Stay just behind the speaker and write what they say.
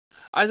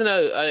I don't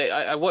know.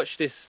 I watched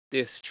this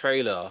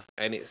trailer,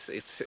 and it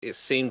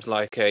seems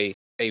like a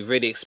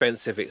really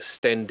expensive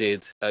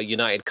extended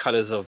United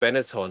Colors of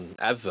Benetton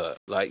advert.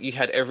 Like you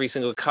had every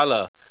single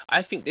color.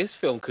 I think this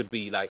film could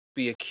be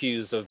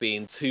accused of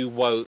being too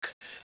woke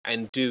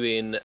and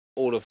doing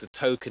all of the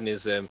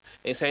tokenism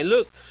and saying,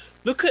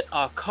 look at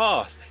our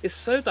cast. It's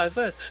so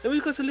diverse. And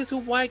we've got a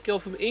little white girl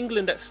from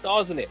England that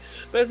stars in it.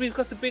 But we've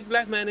got a big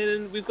black man in it,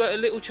 and we've got a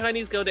little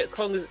Chinese girl that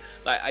congs.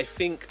 Like I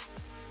think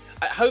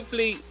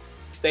hopefully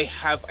they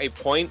have a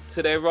point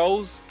to their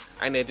roles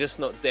and they're just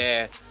not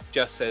there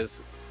just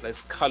as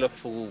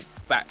colourful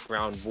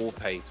background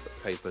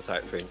wallpaper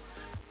type thing.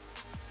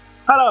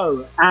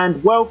 Hello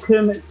and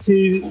welcome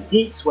to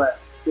Geek Sweat.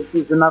 This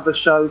is another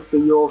show for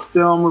your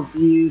film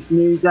reviews,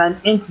 news and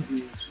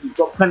interviews. We've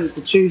got plenty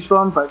to choose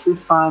from, but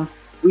this time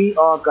we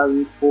are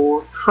going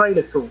for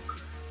trailer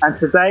talk. And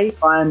today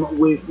I'm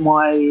with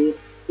my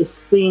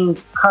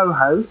esteemed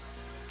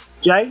co-hosts,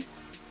 Jay.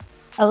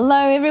 Hello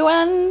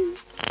everyone.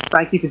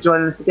 Thank you for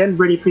joining us again.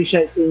 Really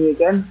appreciate seeing you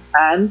again.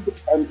 And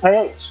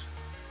MKH.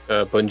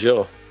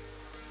 Bonjour.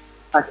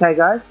 Okay,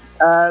 guys.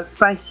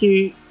 Thank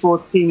you for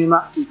teaming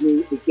up with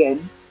me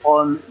again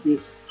on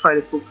this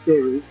Trailer Talk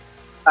series.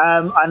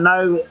 I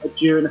know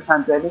during the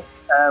pandemic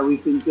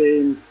we've been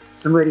doing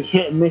some really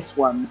hit and miss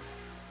ones,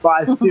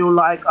 but I feel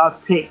like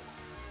I've picked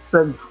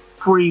some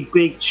three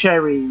big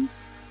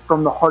cherries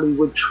from the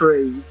Hollywood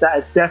tree that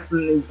are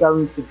definitely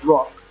going to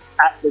drop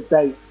at the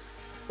dates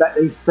that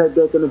they said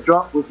they're going to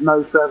drop with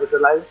no further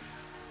delays,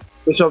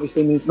 which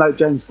obviously means no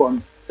James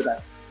Bond today.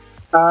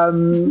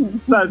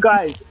 So,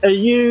 guys,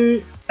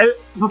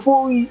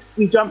 before we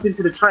jump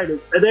into the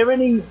trailers, are there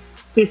any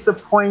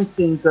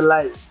disappointing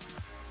delays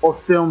or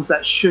films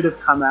that should have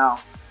come out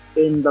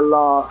in the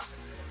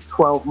last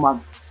 12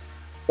 months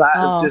that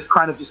have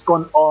just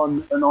gone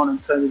on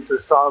and turned into a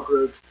saga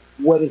of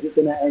when is it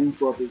going to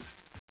end, Robbie?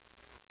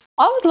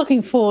 I was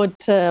looking forward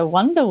to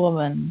Wonder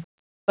Woman,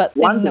 but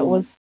then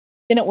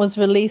it was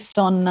released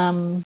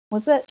on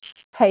was it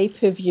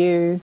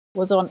pay-per-view?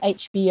 Was it on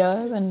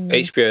HBO and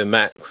HBO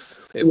Max?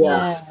 It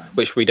was,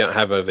 which we don't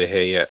have over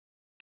here yet.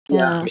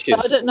 Yeah, so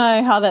I don't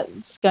know how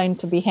that's going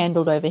to be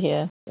handled over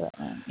here. But,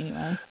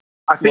 anyway,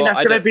 I think that's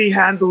going to be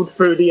handled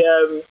through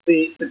the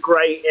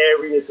grey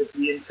areas of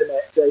the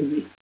internet,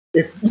 Jamie.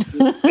 If you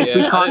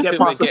can't get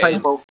past the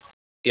paywall.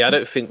 Yeah, I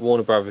don't think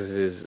Warner Brothers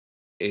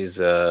is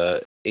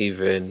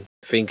even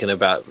thinking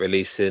about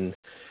releasing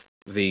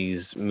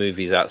these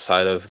movies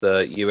outside of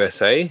the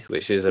USA,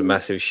 which is a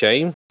massive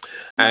shame.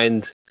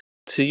 And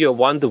to your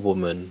Wonder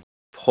Woman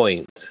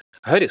point,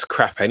 I heard it's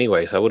crap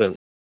anyway, so I wouldn't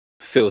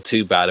feel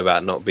too bad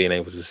about not being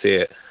able to see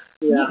it.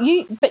 Yeah.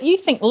 You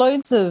think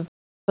loads of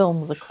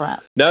films are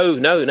crap? No.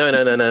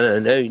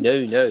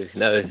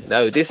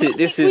 This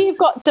is. We've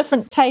got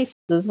different tastes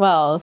as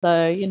well,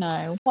 so you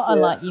know what I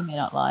like, you may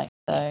not like.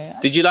 So,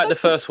 did you like the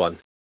first one?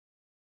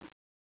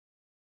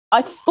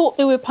 I thought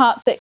there were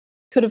parts that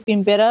could have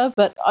been better,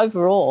 but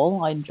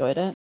overall, I enjoyed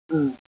it.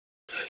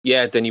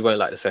 Yeah, then you won't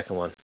like the second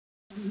one.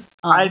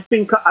 I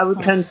think I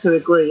would tend to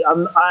agree.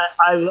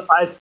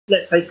 I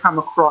let's say come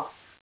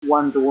across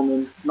Wonder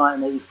Woman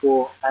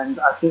 1984, and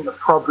I think the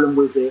problem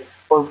with it,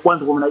 or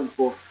Wonder Woman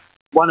 84,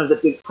 one of the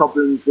big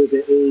problems with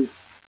it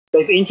is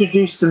they've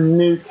introduced some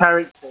new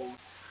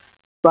characters,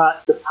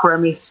 but the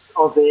premise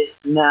of it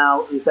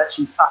now is that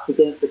she's up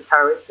against a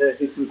character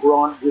who can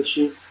grant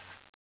wishes,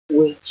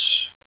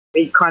 which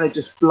it kind of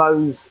just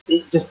pulls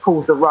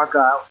the rug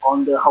out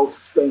on the whole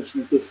suspension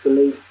of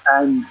disbelief.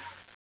 And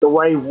the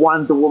way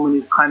Wonder Woman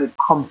is kind of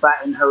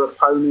combating her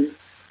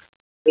opponents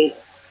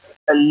is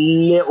a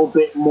little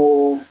bit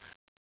more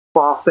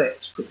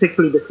far-fetched,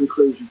 particularly the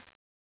conclusion.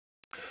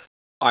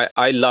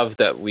 I love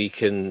that we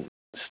can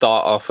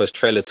start off as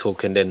trailer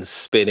talk and then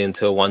spin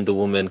into a Wonder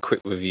Woman quick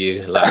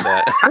review like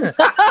that.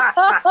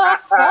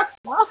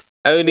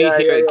 Only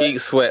here at Geek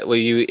Sweat will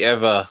you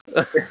ever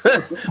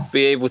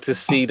be able to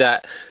see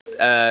that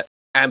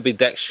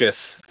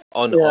ambidextrous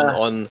on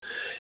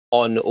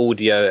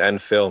audio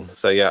and film.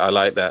 So yeah, I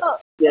like that. Well,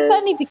 it's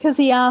only because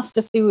he asked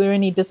if there were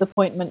any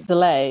disappointing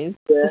delays.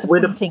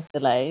 We're the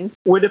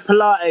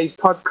Pilates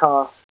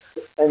podcast,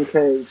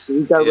 MK, so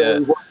we go where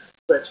we want,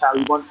 stretch how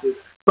we want to.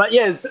 But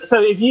yes,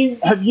 so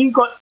have you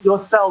got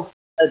yourself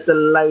a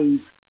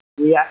delayed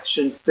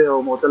reaction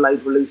film or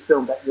delayed release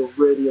film that you're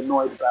really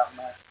annoyed about,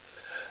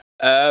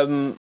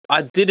 man?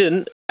 I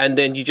didn't, and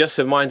then you just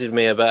reminded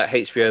me about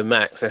HBO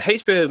Max, and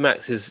HBO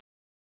Max has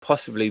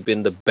possibly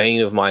been the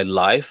bane of my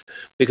life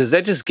because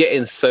they're just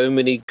getting so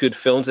many good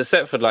films,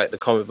 except for like the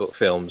comic book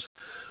films.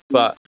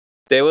 But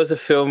there was a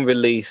film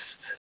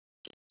released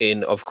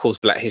in, of course,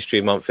 Black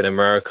History Month in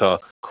America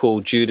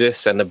called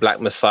Judas and the Black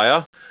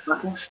Messiah,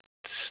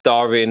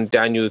 starring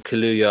Daniel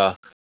Kaluuya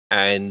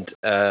and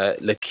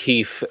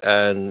Lakeith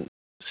and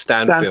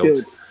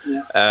Stanfield.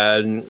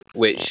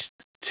 Which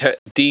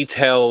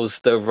details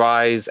the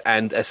rise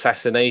and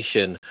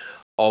assassination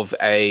of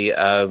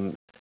a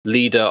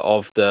leader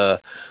of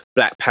the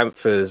Black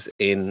Panthers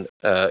in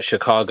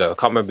Chicago. I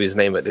can't remember his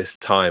name at this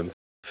time.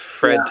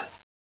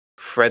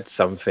 Fred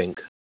something.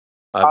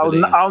 I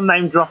believe. I'll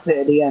name drop it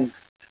at the end.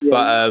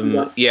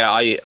 Yeah,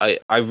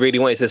 I really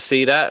wanted to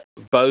see that.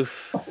 Both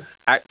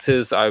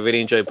actors, I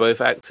really enjoy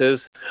both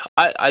actors.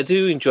 I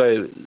do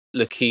enjoy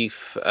Lakeith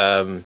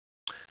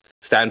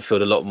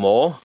Stanfield a lot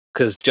more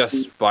because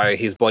just by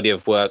his body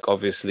of work,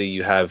 obviously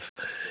you have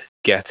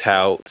Get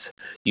Out,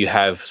 you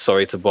have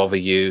Sorry to Bother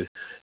You.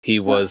 He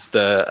was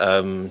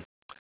the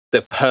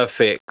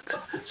perfect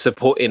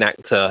supporting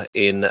actor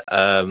in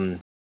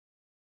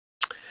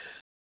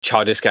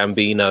Childish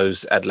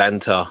Gambino's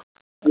Atlanta.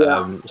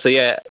 So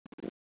yeah,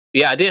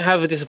 I didn't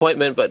have a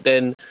disappointment, but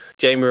then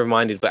Jamie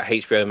reminded that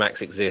HBO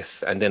Max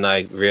exists, and then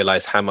I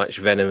realized how much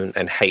venom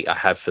and hate I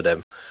have for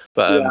them.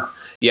 But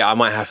I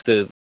might have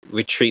to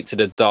retreat to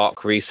the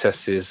dark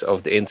recesses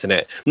of the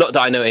internet. Not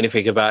that I know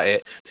anything about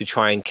it, to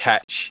try and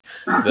catch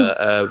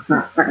the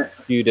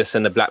Judas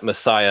and the Black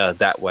Messiah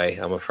that way,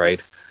 I'm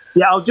afraid.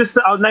 Yeah,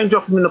 I'll name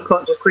drop him in the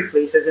plot just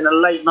quickly. It says in the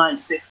late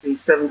 1960s,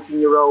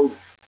 17-year-old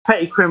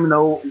petty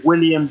criminal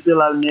William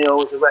Bill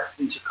O'Neill is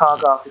arrested in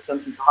Chicago after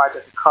attempting to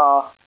hijack a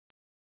car.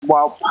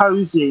 While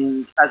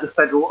posing as a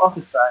federal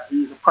officer,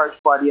 he is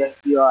approached by the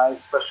FBI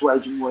Special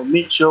Agent Roy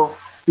Mitchell,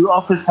 who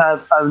offers to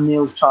have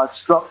O'Neill's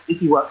charges dropped if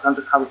he works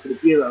undercover for the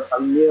Bureau.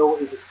 O'Neill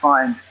is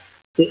assigned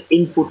to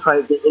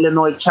infiltrate the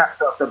Illinois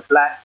chapter of the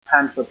Black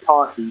Panther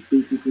Party,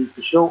 BPP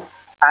for short,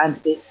 and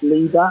its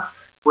leader,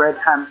 Fred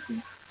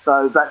Hampton.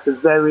 So that's a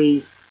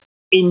very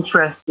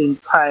interesting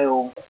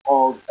tale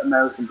of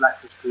American Black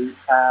history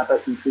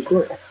based on true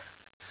story.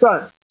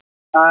 So,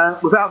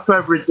 without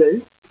further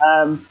ado,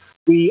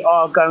 we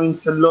are going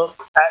to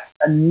look at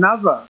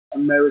another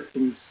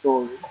American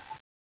story,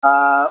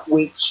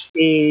 which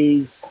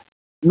is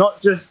not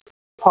just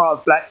part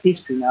of Black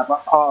history now,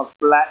 but part of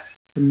Black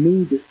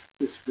comedic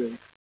history,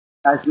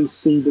 as we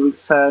see the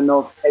return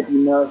of Eddie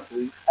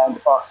Murphy and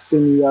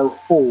Arsenio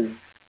Hall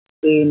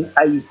in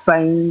a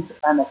famed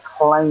and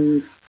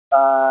acclaimed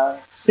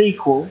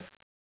sequel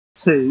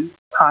to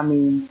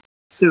Coming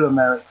to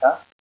America,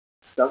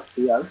 spelled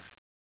T-O.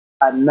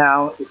 And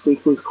now the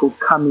sequel is called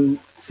Coming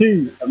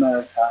to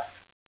America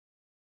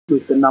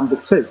with the number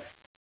 2.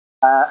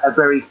 A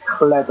very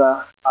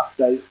clever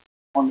update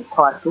on the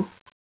title.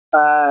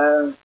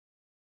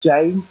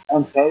 Jane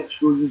and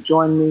Ketch, will you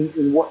join me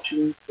in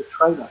watching the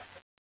trailer?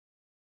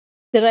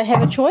 Did I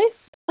have a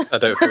choice? I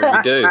don't think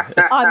we do.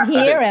 I'm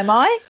here, am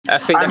I? I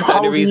think that's the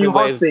only reason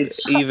we're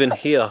even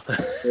here.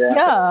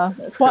 Yeah,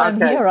 that's why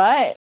I'm here,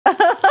 right?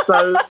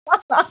 So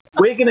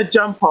we're going to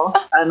jump off,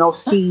 and I'll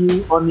see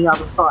you on the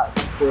other side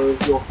for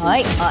your.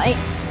 Aye.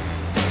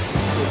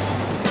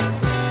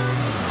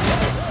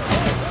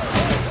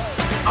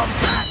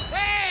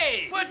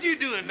 Hey, what you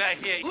doing back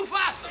here,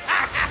 Mufasa?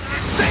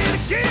 Say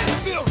it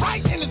again. Feel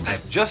right in his.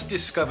 I've just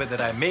discovered that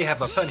I may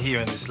have a son here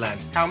in this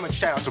land. How much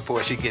child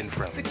support is she getting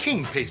from? The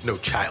king pays no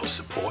child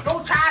support.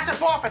 No child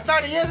support for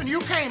 30 years, and you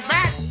came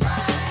back.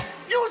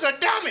 You was a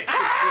dummy.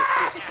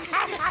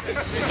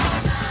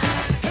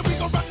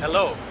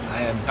 Hello,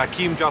 I am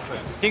Hakeem Joffer,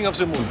 King of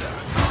Zamunda.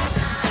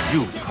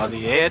 You are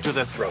the heir to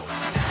the throne.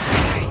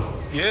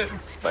 Yes,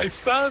 my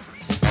son.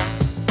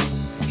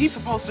 He's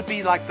supposed to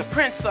be like the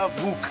prince of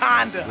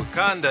Wakanda.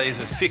 Wakanda is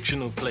a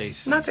fictional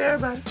place. Not to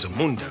everybody.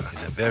 Zamunda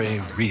is a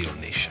very real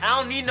nation. I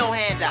don't need no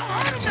handout.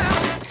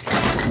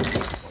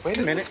 Wait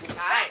a minute. All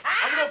right,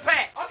 I'm gonna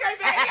pack. Okay,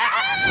 baby.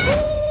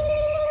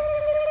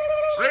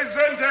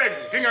 Presenting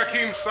King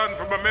Akeem's son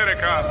from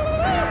America.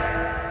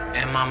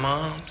 And my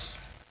mom's.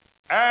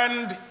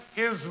 And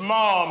his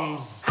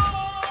mom's.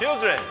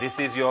 Children, this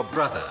is your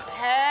brother.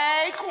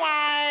 Hey,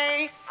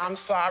 Quine. I'm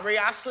sorry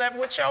I slept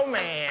with your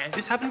man.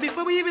 This happened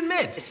before we even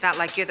met. It's not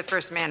like you're the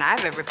first man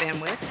I've ever been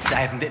with.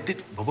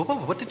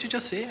 What did you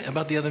just say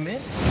about the other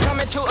men?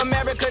 Coming to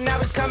America, now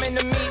it's coming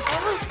to me. I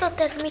always thought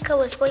that Mika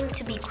was going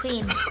to be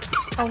queen.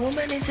 A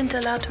woman isn't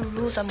allowed to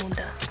rule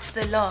Zamunda. It's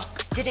the law.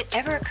 Did it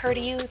ever occur to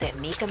you that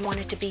Mika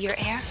wanted to be your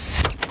heir?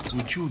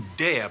 Would you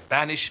dare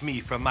banish me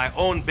from my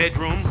own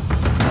bedroom?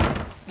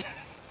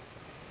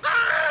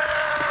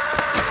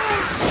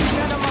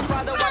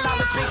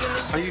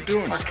 How you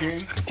doing,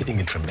 Hakeem? I'm getting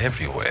it from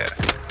everywhere.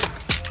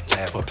 I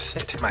have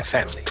upset my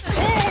family.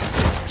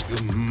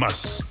 You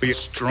must be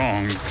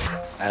strong.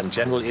 And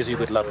General Izzy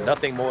would love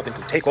nothing more than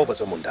to take over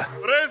Zamunda.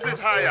 Raise it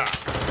higher.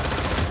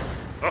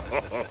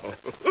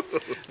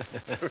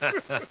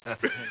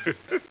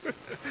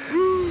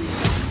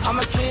 I'm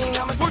a king,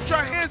 Put your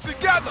hands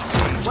together.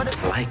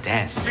 I like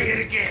that. Say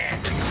it again.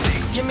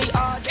 give me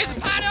all It's a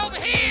party over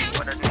here.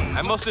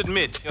 I must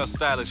admit, your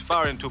style is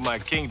foreign to my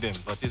kingdom,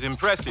 but is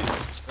impressive.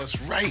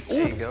 That's right.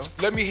 There you go.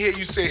 Let me hear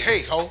you say,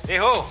 hey, ho. Hey,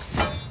 ho.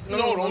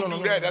 No, don't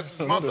do that. That's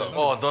his mother.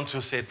 Oh, don't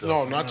you say it.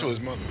 No, not to his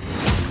mother.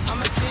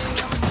 I'm a king.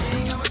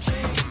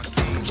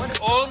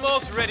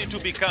 Almost ready to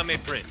become a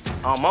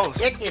prince. Almost.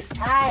 It is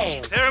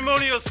time.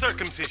 Ceremonial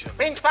circumcision.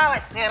 Bring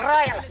forward the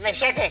royal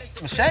machete.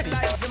 Machete?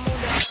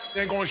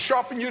 They're going to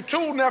sharpen your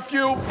tool,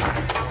 nephew.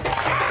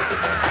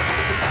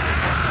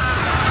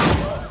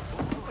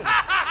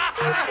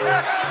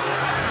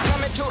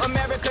 Coming to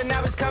America,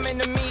 now it's coming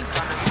to me.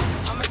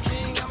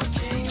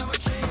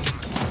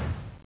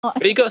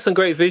 But you got some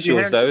great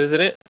visuals, though,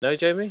 isn't it? No,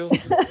 Jamie?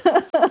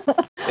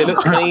 It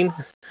looked clean.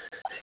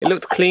 It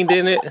looked clean,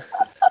 didn't it?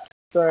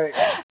 Sorry.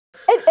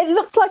 It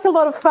looks like a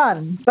lot of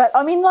fun, but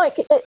I mean, like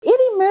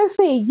Eddie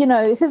Murphy,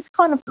 his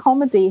kind of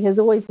comedy has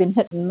always been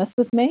hit and miss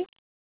with me.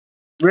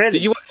 Really?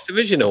 Did you watch the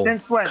original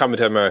Since when? Coming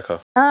to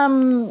America?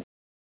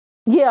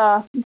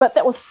 Yeah, but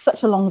that was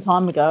such a long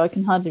time ago. I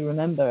can hardly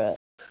remember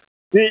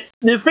it.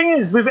 The thing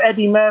is, with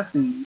Eddie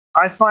Murphy,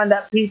 I find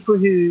that people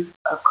who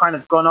have kind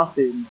of gone off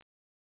him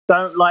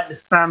don't like the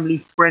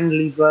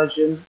family-friendly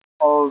version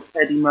of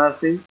Eddie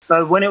Murphy.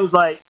 So when it was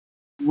like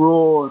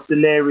raw,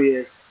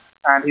 delirious,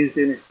 and he was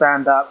doing his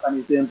stand-up and he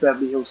was doing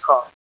Beverly Hills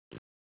Cop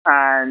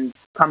and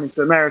Coming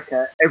to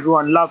America,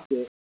 everyone loved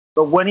it.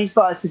 But when he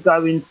started to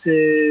go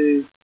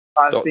into,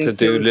 Dr.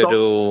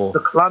 Dolittle, the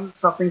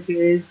Clumps, I think it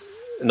is,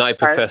 Night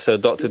Professor,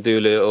 Dr.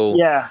 Dolittle,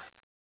 yeah,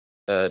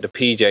 the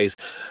PJs,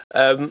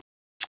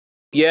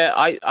 yeah,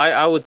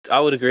 I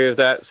would agree with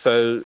that.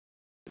 So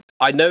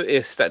I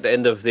noticed at the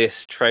end of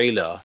this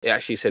trailer, it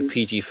actually said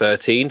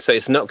PG-13, so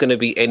it's not going to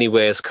be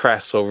anywhere as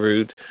crass or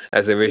rude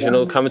as the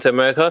original Coming to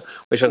America,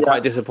 which I'm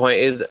quite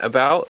disappointed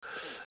about.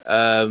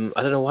 I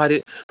don't know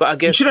why but I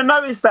guess you should have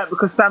noticed that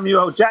because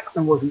Samuel L.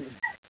 Jackson wasn't in.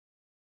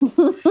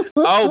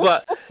 Oh,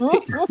 but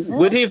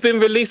would he have been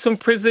released from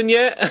prison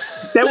yet?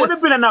 There would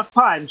have been enough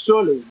time,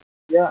 surely.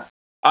 Yeah.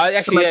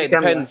 It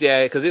depends.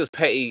 Yeah, because it was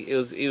petty.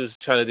 He was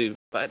trying to do,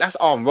 but that's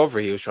armed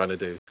robbery. He was trying to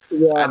do.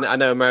 Yeah. And I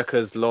know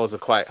America's laws are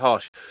quite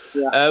harsh.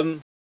 Yeah.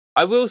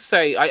 I will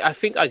say, I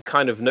think I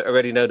kind of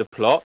already know the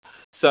plot.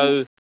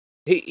 So,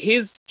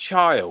 his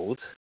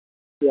child,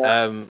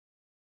 that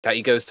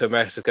he goes to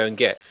America to go and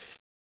get.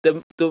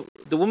 The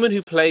woman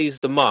who plays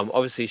the mum,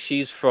 obviously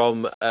she's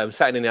from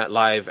Saturday Night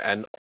Live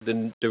and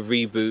the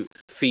reboot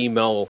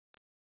female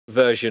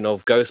version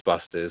of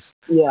Ghostbusters.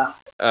 Yeah.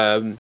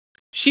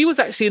 She was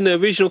actually in the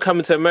original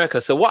Coming to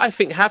America. So what I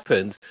think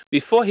happened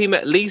before he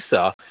met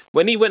Lisa,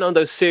 when he went on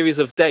those series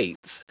of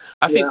dates,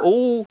 I think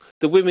all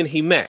the women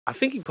he met, I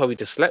think he probably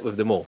just slept with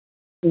them all.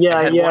 Yeah,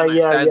 and had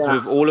stands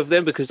with all of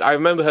them, because I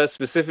remember her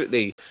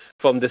specifically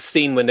from the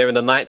scene when they're in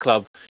the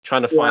nightclub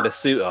trying to find a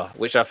suitor,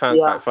 which I found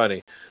quite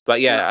funny.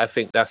 But I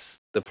think that's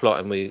the plot,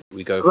 and we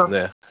go from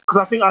there.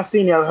 Because I think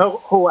Arsenio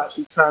Hall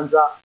actually turns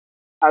up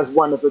as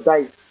one of the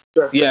dates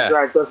dressed in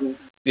drag, doesn't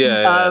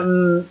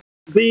he?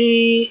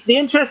 The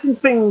interesting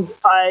thing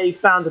I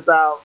found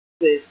about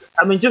this,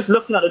 I mean, just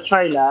looking at the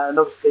trailer and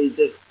obviously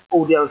just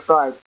audio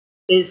aside,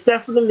 it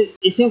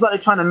seems like they're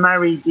trying to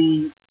marry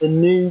the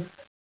new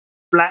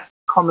black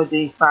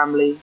comedy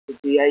family of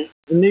the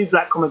new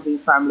black comedy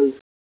family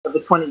of the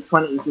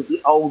 2020s with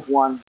the old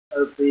one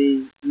of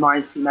the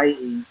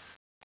 1980s,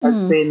 and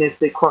seeing if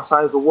the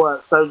crossover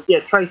works. So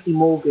Tracy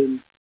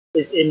Morgan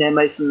is in there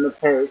making an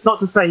appearance. Not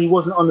to say he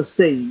wasn't on the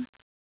scene,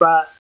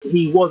 but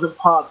he wasn't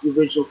part of the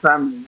original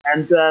family.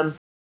 And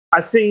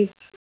I think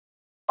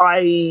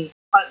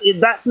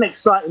that's an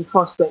exciting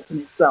prospect in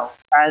itself.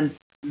 And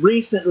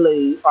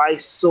recently I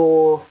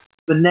saw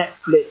the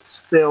Netflix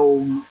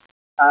film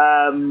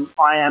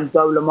I Am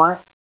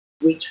Dolomite,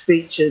 which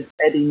featured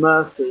Eddie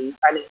Murphy,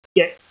 and it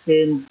gets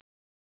him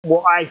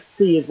what I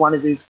see as one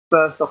of his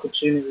first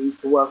opportunities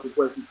to work with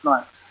Wesley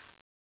Snipes.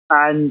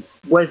 And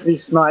Wesley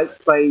Snipes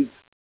played,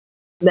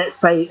 let's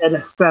say, an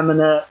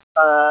effeminate,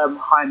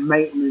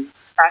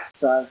 high-maintenance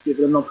actor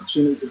given an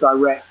opportunity to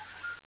direct.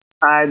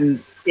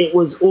 And it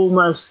was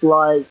almost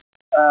like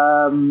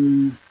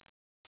when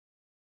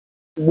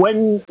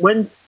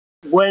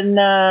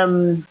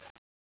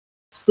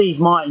Steve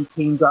Martin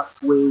teamed up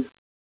with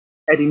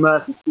Eddie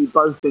Murphy to do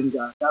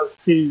Bowfinger. That was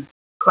two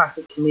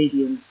classic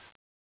comedians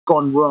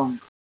gone wrong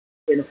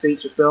in a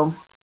feature film,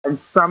 and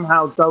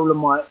somehow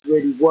Dolomite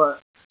really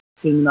worked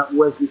teaming up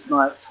Wesley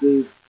Snipes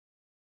with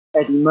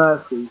Eddie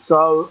Murphy.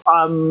 So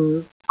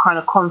I'm kind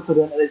of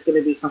confident that there's going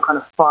to be some kind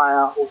of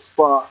fire or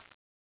spark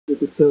with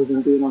the two of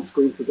them being on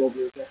screen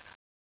together again.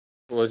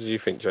 What did you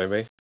think,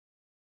 Jamie?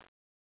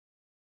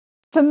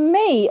 For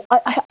me,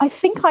 I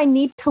think I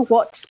need to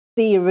watch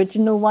the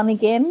original one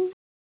again,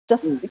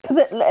 just because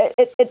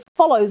it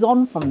follows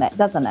on from that,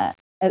 doesn't it?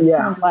 It's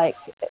kind of like,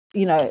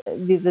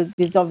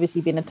 there's obviously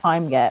been a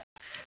time gap.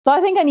 So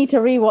I think I need to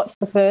rewatch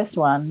the first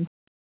one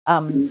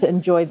to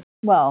enjoy.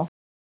 Well,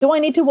 do I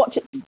need to watch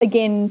it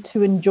again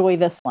to enjoy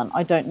this one?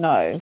 I don't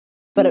know,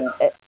 but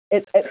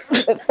it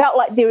felt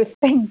like there were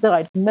things that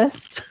I'd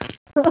missed.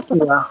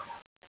 Yeah.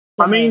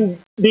 I mean,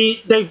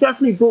 they've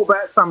definitely brought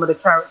back some of the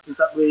characters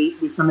that we're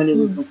familiar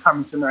with from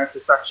Coming to America,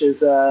 such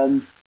as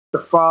the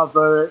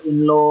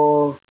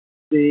father-in-law,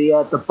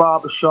 the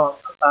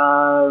barbershop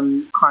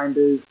kind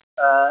of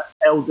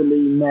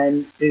elderly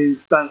men who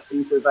don't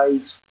seem to have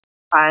aged,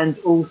 and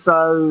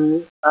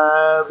also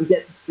we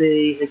get to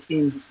see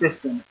Hakeem's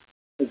assistant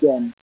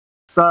again.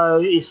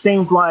 So it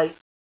seems like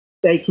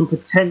they can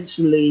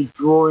potentially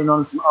draw in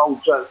on some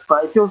old jokes,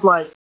 but it feels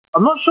like,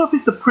 I'm not sure if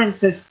it's The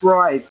Princess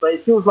Bride, but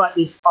it feels like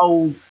this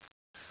old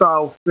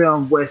style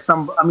film where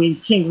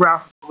King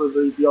Ralph is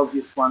probably the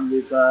obvious one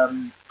with,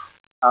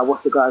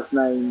 what's the guy's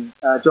name?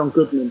 John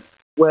Goodman,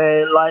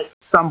 where like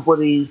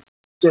somebody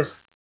just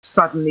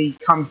suddenly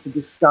comes to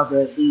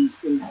discover his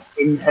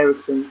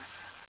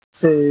inheritance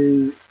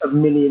to a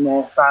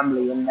millionaire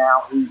family, and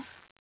now he's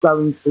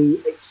going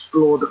to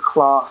explore the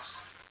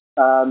class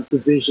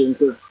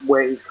divisions of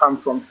where he's come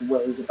from to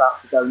where he's about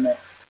to go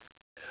next.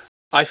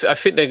 I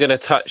think they're going to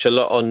touch a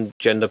lot on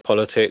gender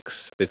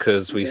politics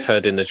because we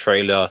heard in the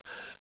trailer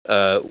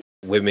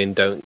women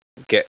don't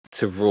get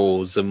to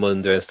rule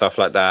Zamunda and stuff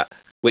like that,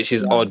 which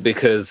is odd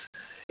because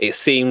it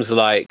seems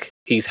like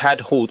he's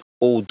had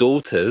all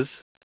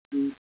daughters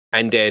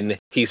and then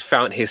he's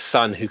found his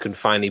son who can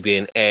finally be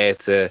an heir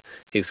to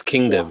his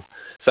kingdom.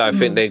 So I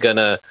think they're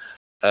gonna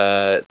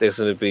there's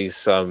gonna be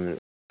some,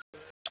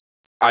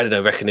 I don't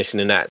know, recognition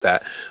in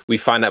that we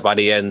find out by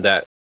the end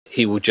that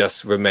he will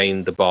just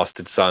remain the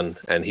bastard son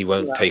and he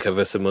won't take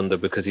over Zamunda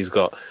because he's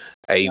got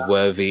a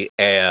worthy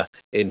heir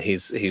in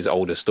his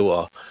oldest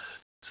daughter.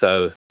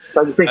 So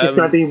you think it's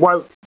going to be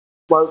woke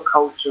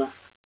culture?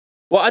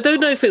 Well, I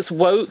don't know if it's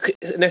woke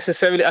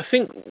necessarily. I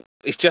think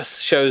it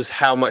just shows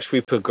how much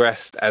we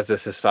progressed as a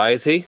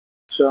society.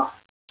 Sure.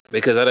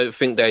 Because I don't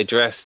think they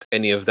addressed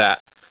any of that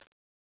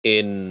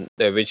in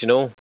the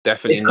original.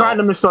 Definitely it's not.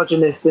 kind of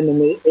misogynist in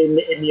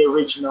the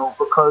original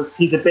because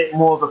he's a bit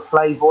more of a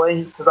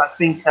playboy. Because I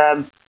think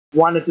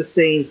one of the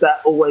scenes that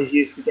always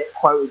used to get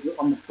quoted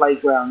on the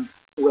playground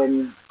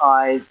when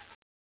I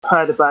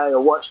heard about it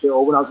or watched it,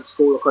 or when I was at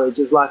school or college,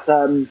 is like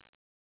the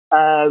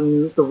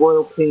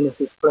royal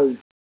penis is clean,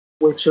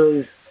 which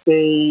was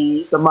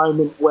the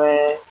moment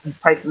where he's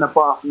taken a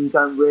bath and you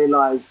don't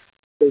realise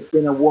there's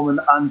been a woman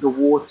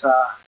underwater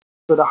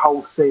for the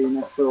whole scene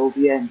until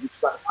the end, which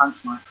is like a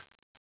punchline.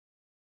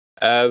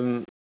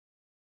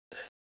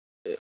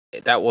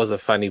 That was a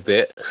funny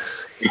bit.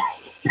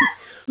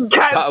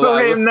 Cancel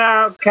him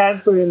now.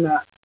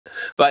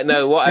 But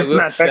no, what I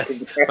will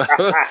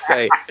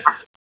say,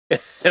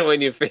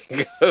 when you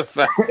think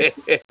about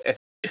it,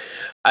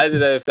 I don't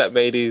know if that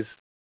made his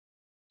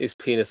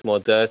penis more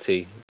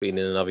dirty being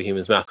in another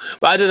human's mouth.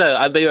 But I don't know.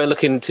 Maybe I'm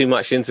looking too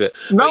much into it.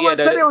 No one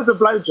said it was a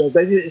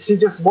blowjob. She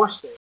just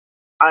washed it.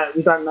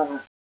 We don't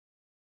know.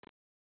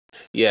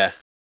 Yeah.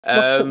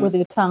 Washed it with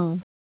your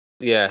tongue.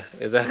 Yeah,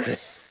 exactly.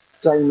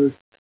 Jamie,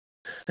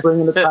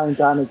 bringing the tone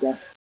down again.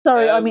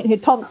 Sorry, I mean her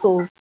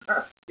tonsils.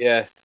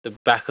 Yeah, the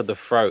back of the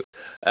throat.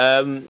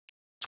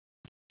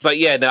 But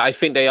yeah, no, I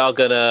think they are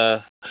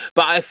gonna.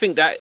 But I think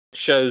that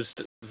shows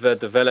the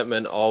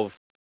development of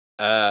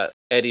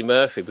Eddie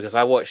Murphy, because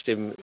I watched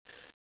him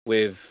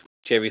with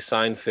Jerry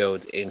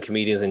Seinfeld in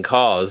Comedians in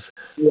Cars,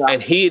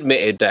 and he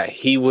admitted that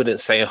he wouldn't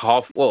say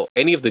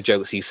any of the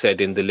jokes he said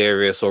in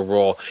Delirious or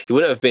Raw. He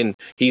wouldn't have been.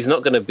 He's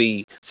not going to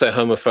be so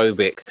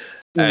homophobic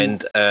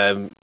and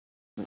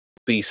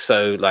be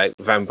so like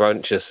Van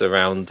Brunchus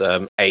around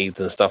AIDS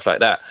and stuff like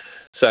that.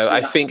 So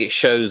I think it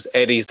shows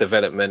Eddie's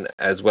development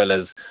as well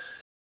as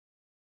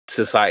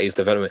society's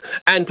development.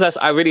 And plus,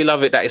 I really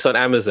love it that it's on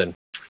Amazon.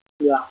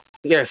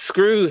 Yeah,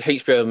 screw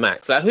HBO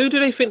Max. Like, who do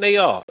they think they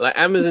are? Like,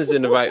 Amazon's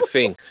doing the right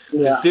thing.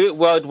 Just do it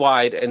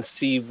worldwide and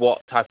see what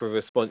type of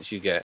response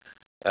you get.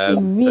 You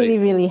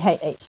really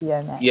hate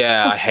HBO Max.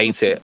 Yeah, I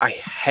hate it. I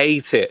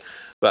hate it.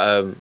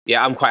 But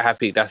yeah, I'm quite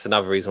happy. That's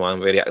another reason why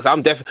I'm really. So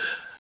I'm definitely.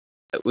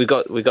 We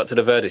got to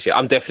the verdict. Yeah,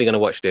 I'm definitely going to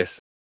watch this.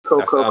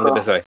 Cool. I'm going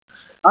to say.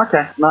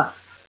 Okay,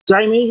 nice.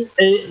 Jamie,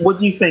 what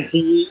do you think? Are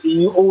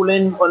you all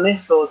in on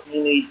this, or do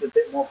you need a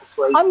bit more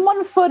persuasion? I'm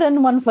 1 foot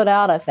in, 1 foot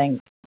out, I think.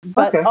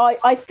 But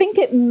I think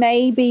it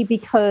may be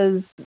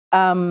because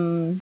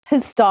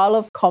his style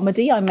of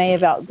comedy I may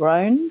have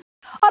outgrown.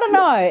 I don't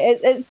know.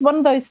 It's one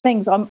of those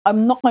things I'm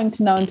not going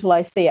to know until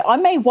I see it. I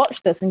may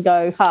watch this and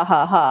go, ha,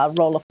 ha, ha,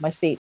 roll off my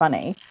seat,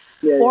 funny.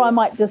 Or I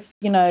might just,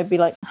 be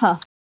like, huh,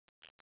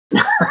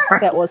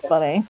 that was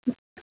funny.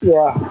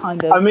 Yeah.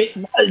 Kind of. I mean,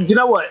 do you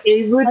know what?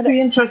 It would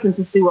be interesting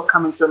to see what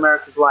Coming to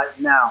America's like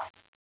now,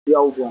 the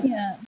old one.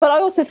 Yeah. But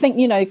I also think,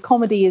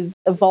 comedy has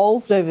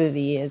evolved over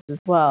the years as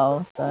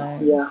well. So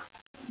yeah.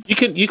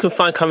 You can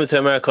find Coming to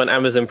America on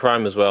Amazon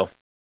Prime as well.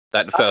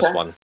 Like the first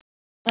one.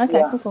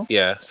 Okay, cool.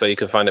 Yeah, so you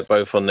can find it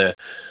both on there.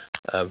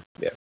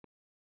 Yeah.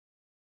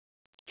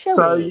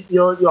 So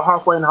you're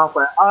halfway and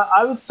halfway.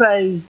 I would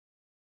say,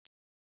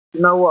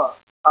 you know what?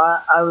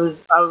 I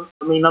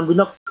mean, we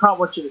can't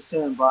watch it the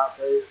cinema, but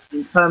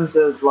in terms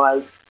of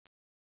like,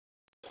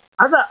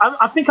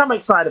 I think I'm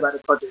excited about the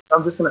project.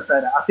 I'm just gonna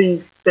say that.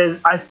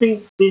 I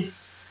think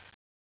this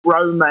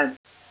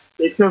romance.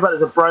 It feels like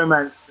there's a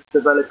bromance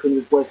developing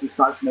with Wesley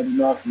Snipes and Eddie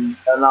Murphy,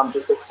 and I'm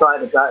just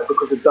excited about it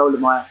because of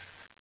Dolomite.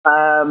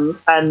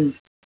 And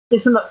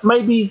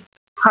maybe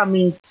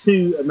Coming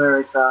to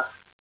America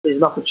is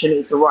an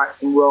opportunity to right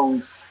some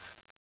wrongs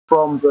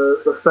from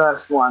the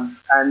first one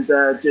and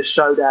just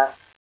show that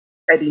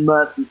Eddie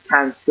Murphy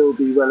can still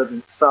be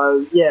relevant.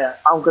 So yeah,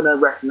 I'm going to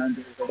recommend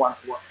it as a one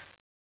to watch.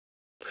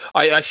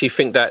 I actually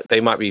think that they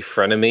might be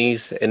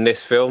frenemies in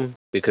this film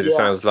because it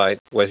sounds like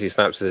Wesley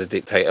Snipes is a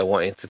dictator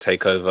wanting to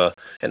take over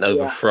and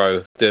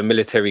overthrow the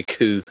military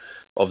coup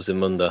of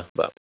Zamunda,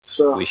 but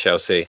we shall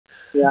see.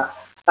 Yeah.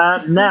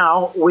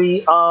 Now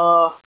we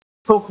are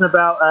talking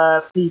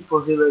about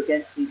people who are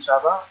against each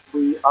other,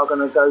 we are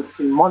going to go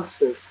to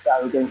monsters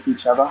that are against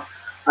each other.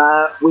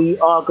 We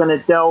are going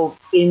to delve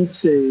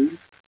into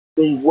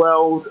the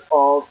world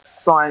of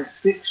science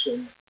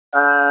fiction,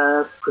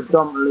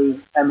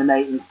 predominantly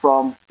emanating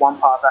from one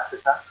part of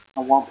Africa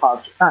and one part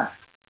of Japan,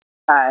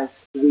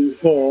 as we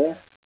hear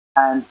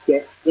and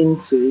get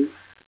into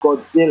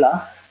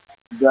Godzilla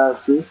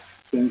versus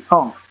King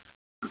Kong.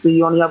 See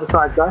you on the other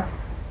side, guys.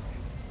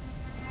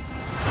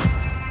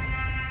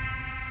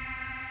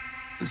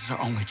 This is our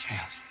only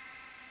chance.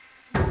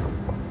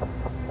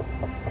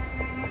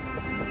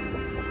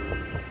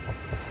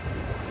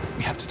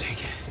 We have to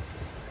take it.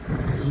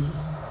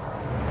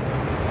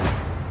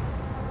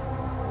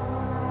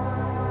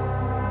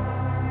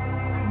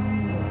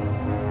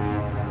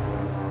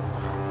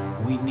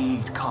 We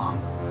need Kong.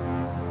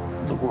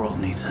 The world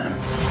needs him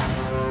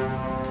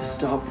to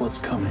stop what's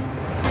coming.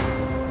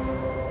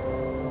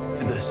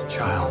 And this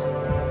child,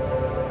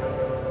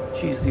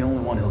 she's the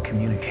only one he'll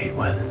communicate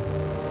with.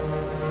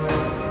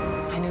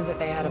 I knew that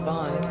they had a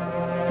bond.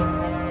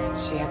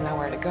 She had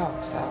nowhere to go,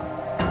 so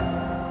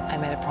I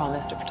made a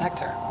promise to protect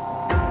her.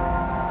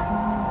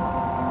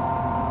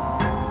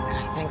 And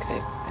I think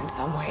that in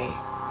some way,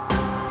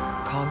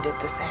 Kong did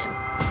the same.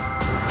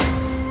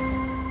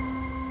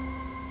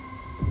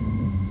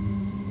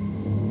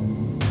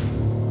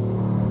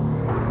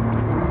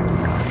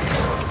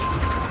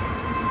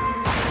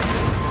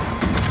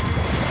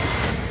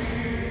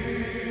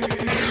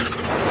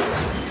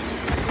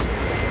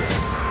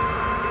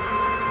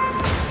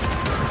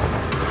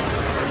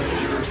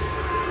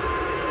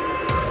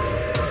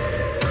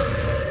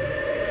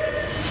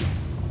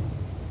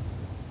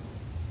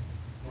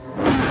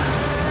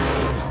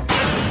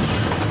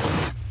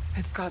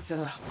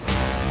 Godzilla.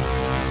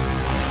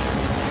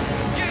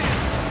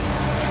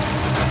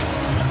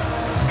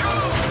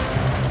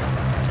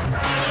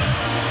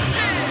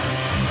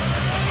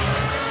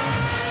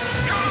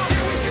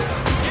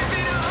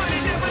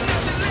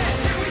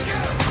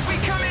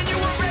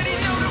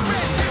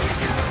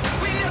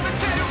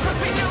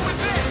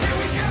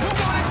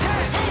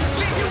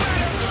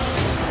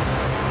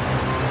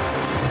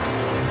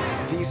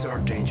 These are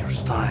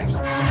dangerous times.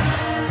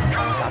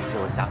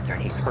 Godzilla's out there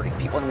and he's hurting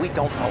people and we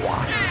don't know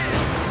why.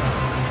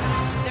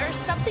 There's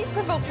something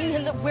provoking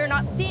him that we're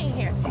not seeing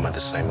here. I'm of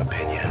the same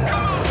opinion.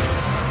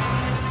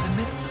 The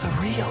myths are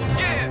real.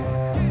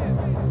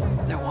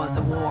 There was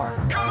a war.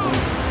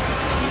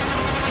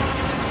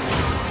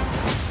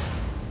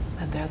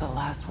 And they're the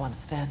last ones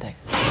standing.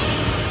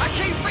 I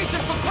keep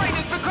reaching for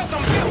greatness because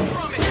I'm built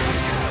from it.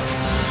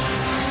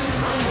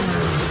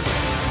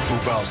 Who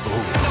bows to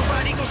who?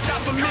 Nobody gonna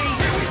stop for me.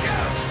 Here we go.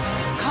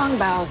 Kong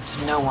bows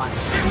to no one.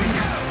 Here we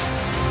go.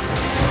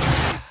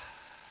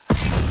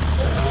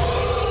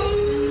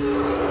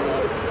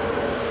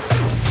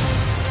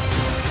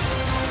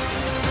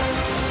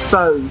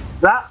 So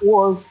that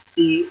was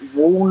the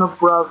Warner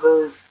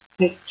Brothers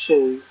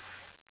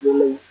Pictures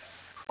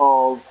release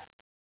of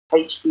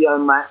HBO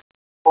Max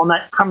on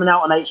that coming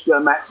out on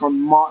HBO Max on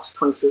March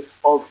 26th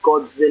of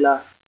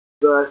Godzilla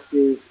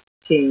versus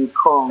King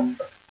Kong.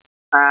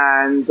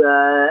 And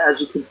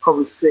as you can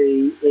probably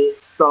see,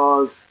 it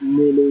stars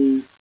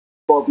Millie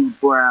Bobby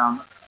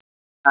Brown.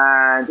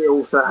 And it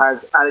also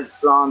has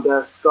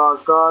Alexander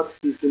Skarsgård,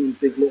 who's been in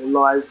Big Little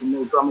Lies and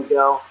Little Drummer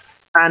Girl,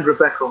 and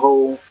Rebecca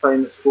Hall,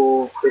 famous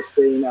for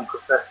Christine and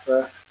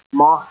Professor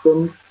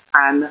Marston,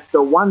 and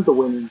the Wonder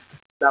Woman.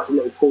 That was a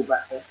little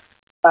callback there.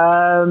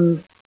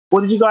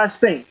 What did you guys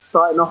think?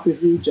 Starting off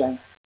with you, Jane.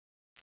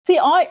 See,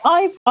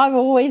 I've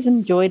always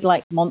enjoyed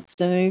like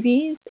monster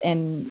movies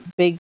and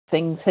big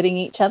things hitting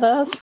each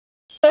other.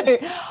 So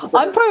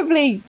I'm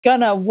probably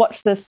gonna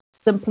watch this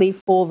simply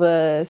for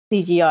the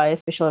CGI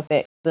special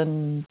effects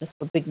and just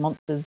the big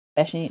monsters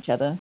bashing each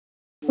other.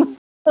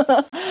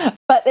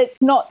 But it's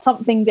not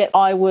something that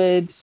I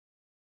would.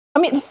 I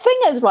mean, the thing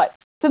is, right,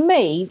 for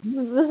me,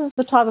 this is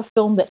the type of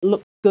film that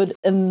looks good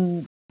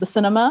in the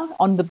cinema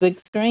on the big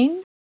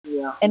screen.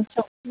 Yeah. And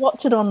to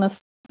watch it on this,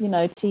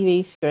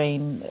 TV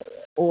screen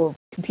or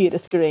computer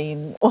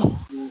screen,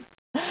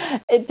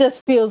 it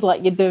just feels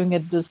like you're doing a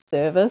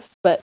disservice.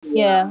 But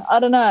yeah, I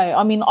don't know.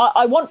 I mean,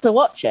 I want to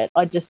watch it.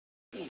 I just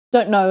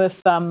don't know if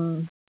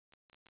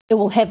it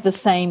will have the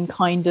same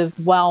kind of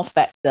wow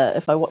factor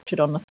if I watch it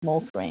on a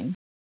small screen.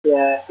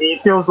 Yeah,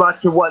 it feels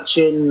like you're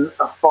watching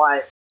a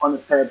fight on a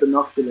pair of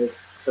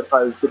binoculars, I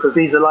suppose, because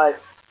these are like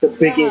the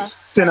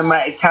biggest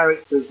cinematic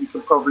characters you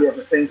could probably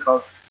ever think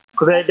of.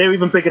 Because they're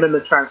even bigger than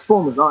the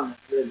Transformers, aren't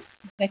they? Really?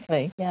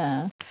 Exactly,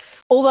 yeah.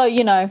 Although,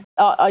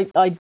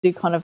 I do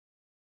kind of...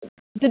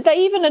 Did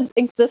they even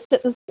exist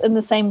in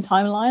the same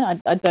timeline?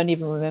 I don't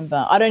even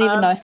remember. I don't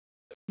even know.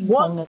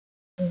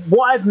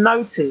 What I've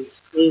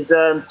noticed is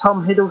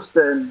Tom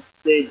Hiddleston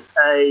did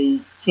a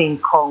King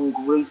Kong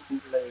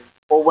recently,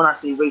 or when I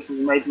say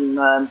recently, maybe in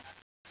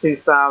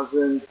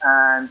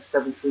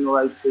 2017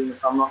 or 18,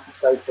 if I'm not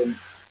mistaken.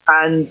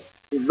 And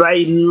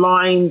they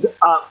lined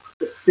up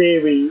the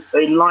series,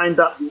 they lined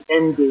up the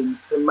ending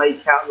to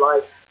make out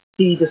like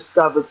he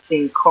discovered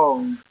King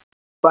Kong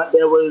but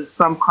there was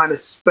some kind of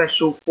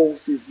special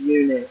forces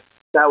unit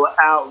that were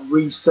out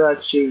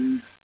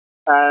researching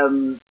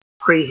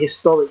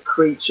prehistoric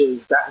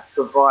creatures that had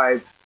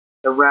survived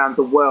around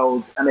the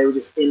world, and they were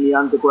just in the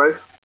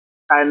undergrowth.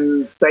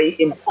 And they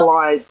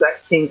implied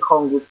that King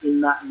Kong was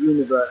in that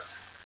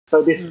universe.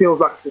 So this feels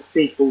like it's a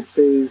sequel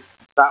to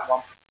that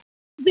one.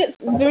 It's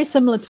very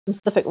similar to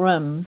Pacific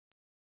Rim.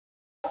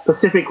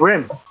 Pacific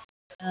Rim.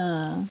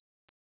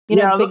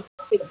 Big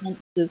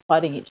monsters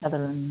fighting each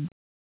other.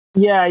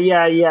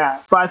 Yeah.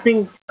 But I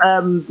think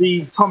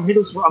the Tom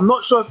Hiddleston, I'm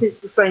not sure if it's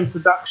the same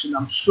production.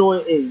 I'm sure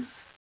it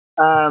is.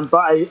 But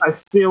I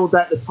feel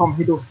that the Tom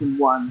Hiddleston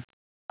one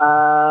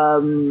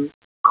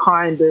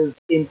kind of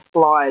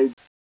implied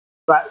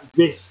that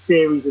this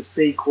series of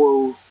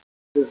sequels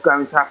was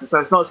going to happen. So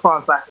it's not as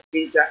far back as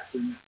Peter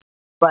Jackson,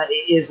 but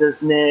it is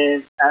as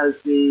near as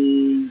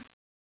the...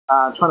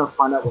 I'm trying to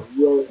find out what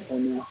year it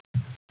came out.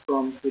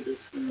 Tom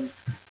Hiddleston.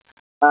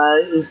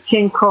 It was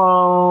King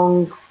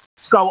Kong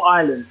Skull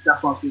Island.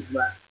 That's what I'm thinking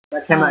about.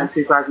 That came out in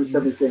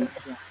 2017.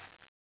 Yeah.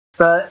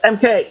 So,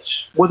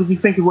 MKH, what did you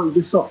think of what you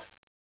just saw?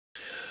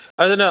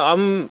 I don't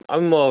know.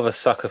 I'm more of a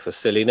sucker for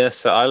silliness.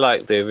 So I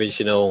like the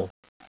original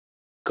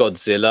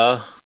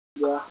Godzilla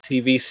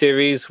TV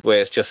series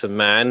where it's just a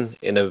man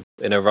in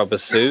a rubber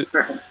suit,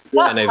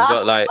 and they've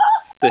got like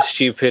the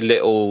stupid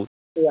little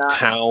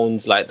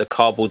towns, like the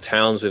cardboard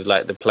towns with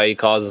like the play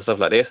cards and stuff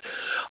like this.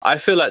 I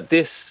feel like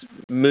this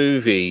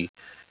movie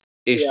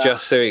is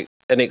just an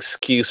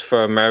excuse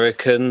for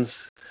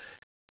Americans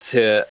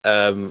to,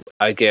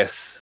 I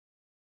guess,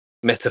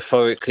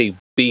 metaphorically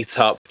beat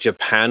up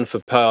Japan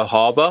for Pearl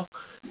Harbor,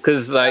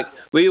 because like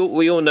we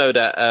all know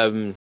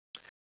that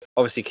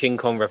obviously King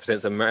Kong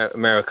represents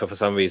America for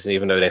some reason,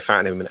 even though they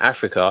found him in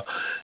Africa,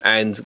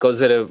 and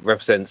Godzilla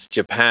represents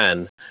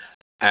Japan.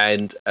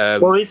 And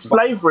well, it's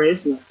slavery,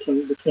 isn't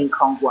it? The King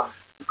Kong one,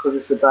 because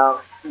it's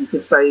about, you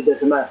could say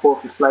there's a metaphor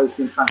for slaves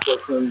being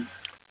transported from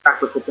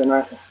Africa to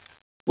America.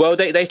 Well,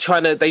 they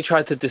tried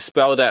to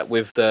dispel that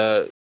with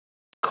the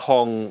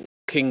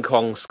King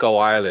Kong Skull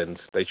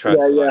Island. They tried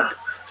to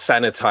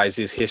sanitize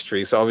his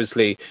history. So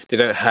obviously they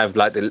don't have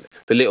like the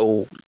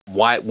little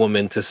white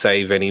woman to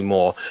save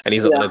anymore, and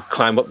he's not going to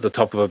climb up the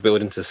top of a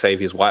building to save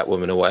his white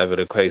woman or whatever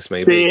the case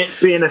may be.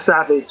 Being a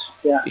savage,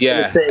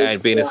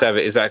 and being a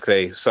savage,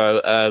 exactly.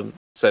 So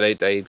so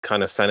they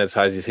kind of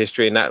sanitize his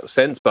history in that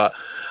sense, but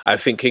I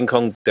think King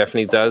Kong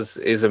definitely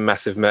is a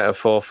massive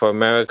metaphor for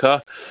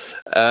America.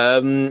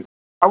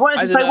 I wanted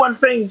to say one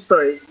thing,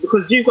 sorry,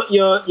 because you've got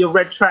your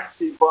red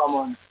tracksuit bottom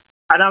on,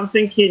 and I'm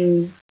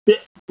thinking,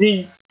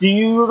 do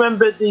you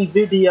remember the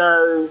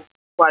video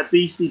by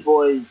Beastie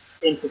Boys,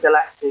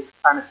 Intergalactic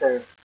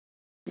Planetarium?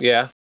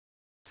 Yeah.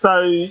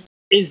 So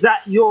is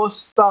that your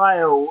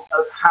style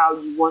of how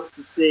you want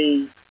to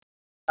see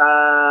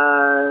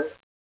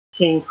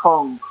King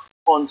Kong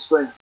on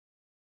screen?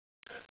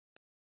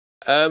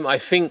 I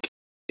think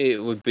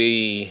it would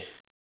be...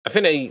 I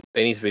think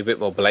they need to be a bit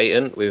more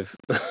blatant with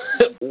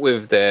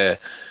with their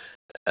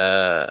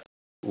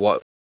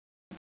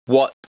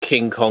what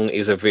King Kong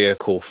is a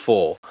vehicle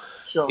for.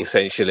 Sure.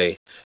 Essentially,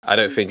 I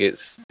don't think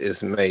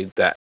it's made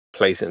that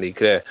blatantly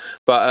clear.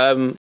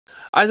 But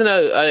I don't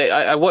know.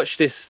 I watched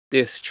this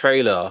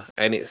trailer,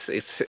 and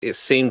it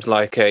seems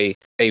like a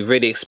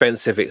really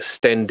expensive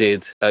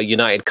extended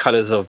United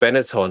Colors of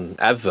Benetton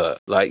advert.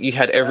 Like you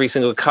had every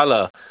single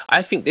color.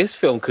 I think this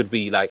film could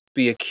be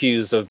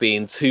accused of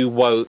being too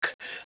woke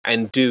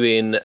and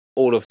doing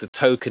all of the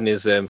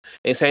tokenism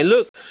and saying,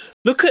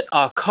 look at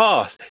our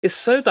cast, it's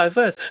so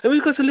diverse, and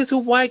we've got a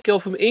little white girl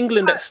from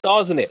England that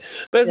stars in it,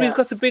 but we've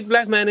got a big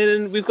black man in it,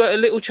 and we've got a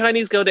little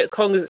Chinese girl that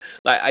Kong is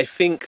like. I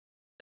think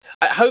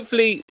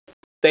hopefully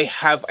they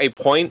have a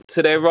point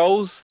to their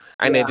roles,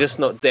 and they're just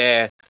not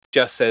there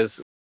just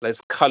as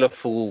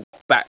colourful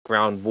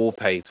background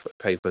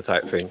wallpaper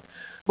type thing.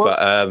 But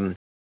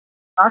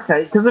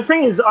okay, because the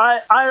thing is,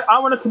 I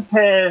want to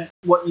compare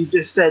what you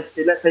just said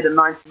to, let's say, the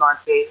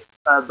 1998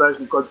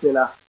 version of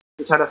Godzilla,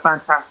 which had a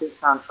fantastic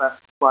soundtrack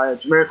by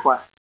Jamiroquai.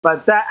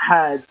 But that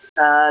had,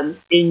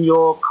 in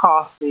your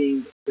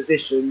casting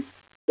positions,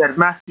 you had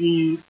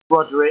Matthew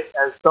Broderick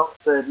as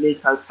Dr.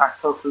 Nico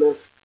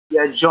Tatopoulos, you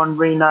had John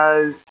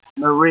Reno,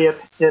 Maria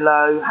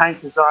Pitillo,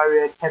 Hank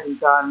Azaria, Kevin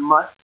Dunn,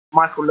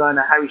 Michael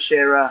Lerner, Harry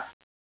Shearer,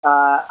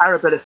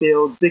 Arabella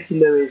Field, Vicky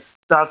Lewis,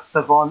 Doug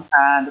Savant,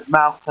 and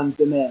Malcolm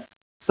Demir.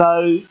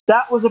 So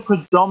that was a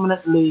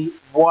predominantly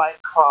white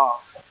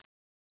cast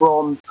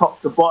from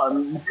top to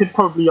bottom. You could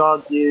probably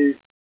argue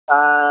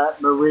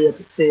Maria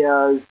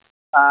Pitillo,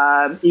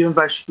 even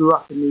though she grew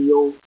up in New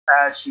York,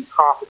 she's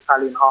half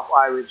Italian, half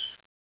Irish.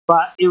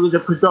 But it was a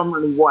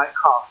predominantly white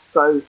cast.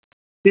 So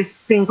this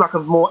seems like a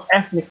more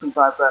ethnically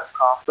diverse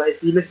cast. But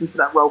if you listen to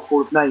that roll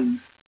call of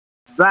names,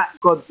 that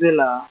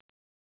Godzilla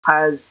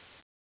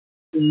has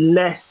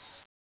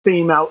less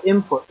female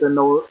input than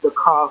the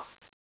cast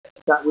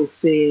that we're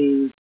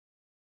seeing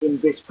in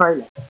this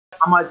trailer.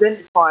 I'm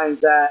identifying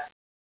that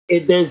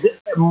there's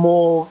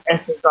more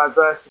ethnic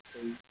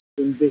diversity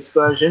in this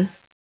version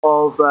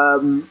of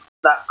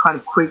that kind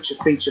of creature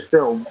feature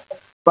film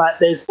but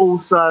there's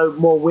also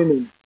more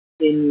women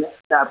in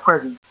that are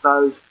present.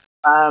 So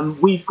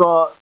we've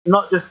got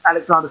not just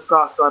Alexander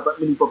Skarsgård, but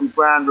Millie Bobby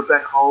Brown,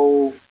 Rebecca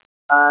Hall,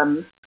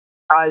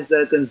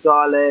 Isa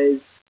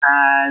Gonzalez,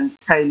 and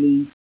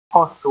Kaylee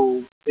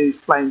Hottle, who's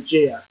playing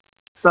Gia.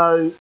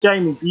 So,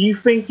 Jamie, do you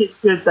think it's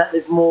good that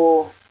there's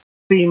more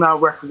female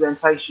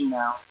representation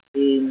now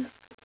in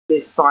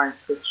this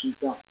science fiction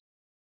film?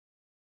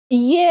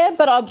 Yeah,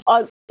 but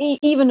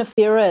even if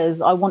there is,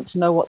 I want to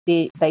know what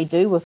they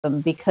do with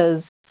them,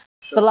 because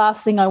the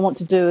last thing I want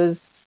to do is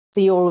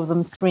see all of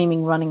them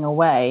screaming, running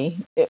away.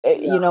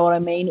 You know what I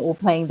mean, or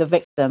playing the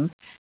victim.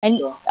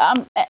 And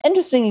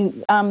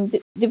interestingly,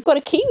 they've got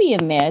a Kiwi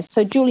in there.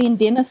 So Julian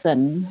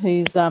Dennison,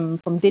 who's from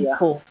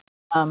Deadpool,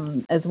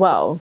 as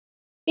well.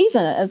 He's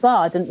in it as well.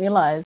 I didn't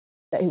realize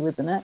that he was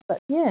in it, but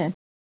yeah.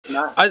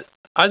 Nice.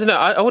 I don't know.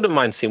 I wouldn't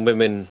mind seeing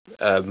women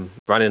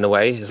running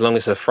away as long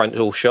as the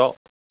frontal shot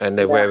and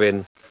they're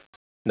wearing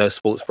no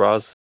sports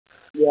bras.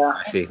 Yeah.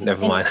 Actually,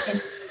 never mind.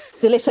 And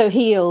stiletto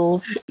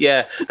heels.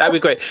 Yeah, that'd be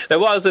great. Now,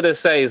 what I was going to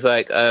say is,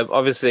 like,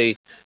 obviously,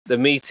 the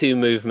Me Too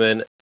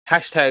movement,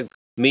 hashtag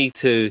Me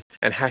Too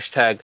and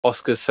hashtag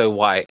Oscars So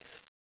White,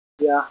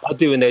 are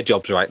doing their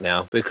jobs right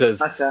now,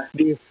 because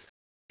this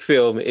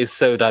film is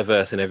so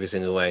diverse in every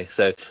single way.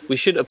 So we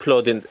should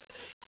applaud in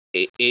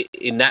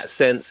that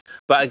sense.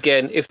 But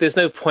again, if there's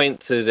no point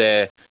to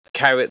their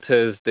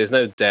characters, there's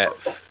no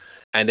depth,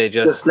 and they're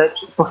just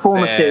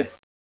performative.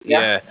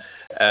 Yeah.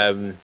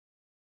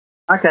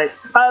 Okay.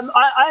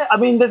 I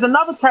mean, there's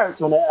another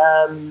character in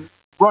it.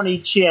 Ronnie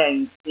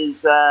Chieng is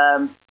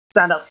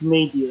stand-up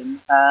comedian,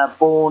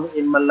 born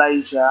in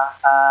Malaysia,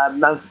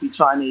 known to be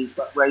Chinese,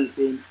 but raised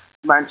in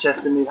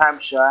Manchester, New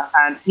Hampshire,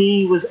 and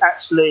he was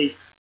actually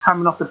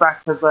coming off the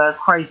back of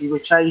Crazy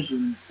Rich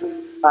Asians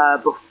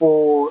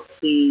before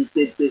he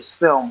did this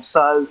film.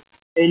 So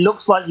it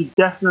looks like you've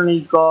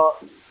definitely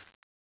got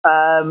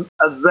a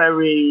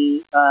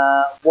very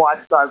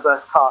wide,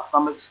 diverse cast.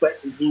 I'm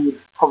expecting he would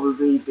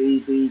probably be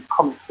the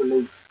comic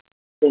relief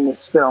in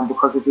this film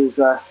because of his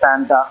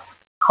stand-up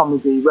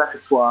comedy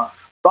repertoire.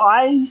 But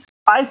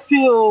I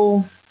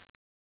feel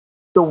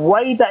the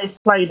way that it's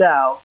played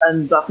out,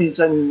 and I think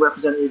Jamie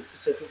represented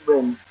Pacific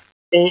Rim,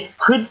 it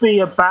could be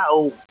a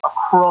battle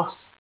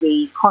across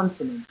the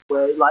continent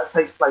where it like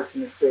takes place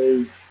in the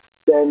sea,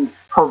 then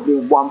probably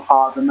one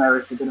part of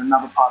America, then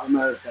another part of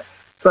America.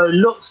 So it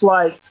looks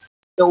like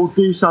it will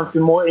do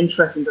something more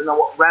interesting than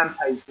what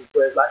Rampage did,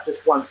 where it's like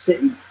just one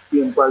city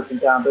being broken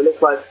down. But it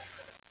looks like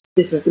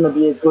this is going to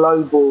be a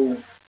global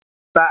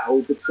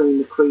battle between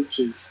the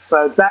creatures.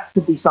 So that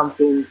could be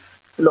something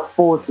to look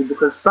forward to,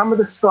 because some of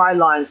the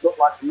skylines look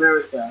like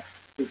America,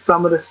 and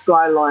some of the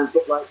skylines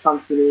look like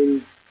something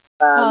in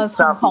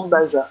Southeast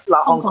Asia,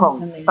 like Hong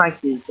Kong.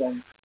 Thank you,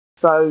 Jen.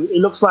 So it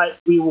looks like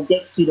we will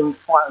get to see them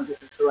fight on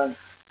different terrains.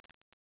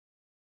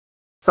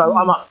 So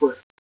I'm up for it.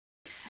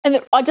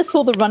 And I just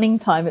saw the running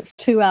time. It's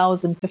 2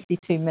 hours and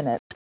 52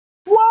 minutes.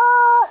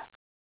 What?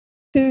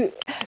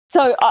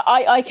 So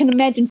I can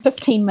imagine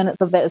 15 minutes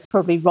of that is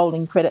probably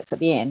rolling credits at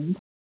the end.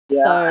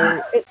 Yeah.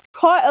 So it's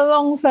quite a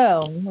long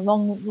film, a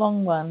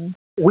long one.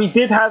 We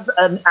did have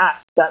an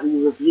app that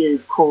we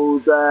reviewed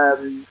called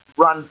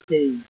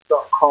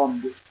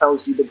runpee.com, which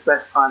tells you the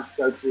best time to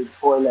go to the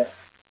toilet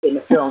in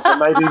the film. So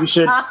maybe we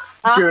should,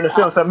 during the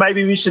film,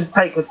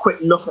 take a quick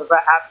look at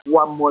that app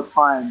one more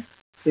time.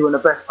 See when the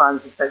best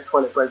times to take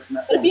toilet breaks in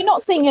that film. If you're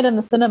not seeing it in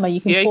the cinema, you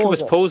can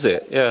pause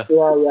it. Yeah.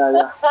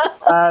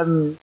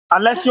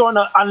 Unless you're in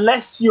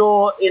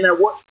a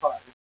watch party,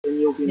 then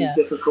you'll be in a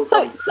difficult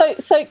time.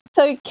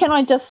 So can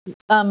I just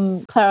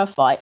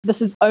clarify?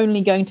 This is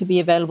only going to be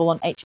available on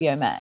HBO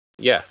Max.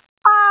 Yeah.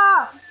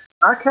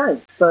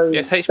 Okay. So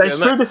yes, HBO they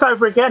screwed this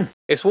over again.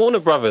 It's Warner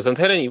Brothers. I'm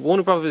telling you,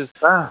 Warner Brothers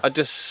are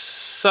just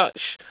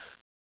such.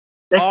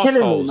 They're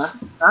killing me, man.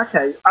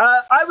 Okay.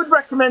 I would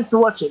recommend to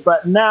watch it,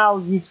 but now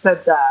you've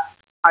said that,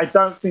 I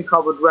don't think I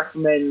would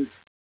recommend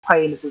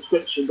paying a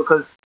subscription,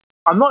 because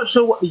I'm not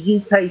sure what the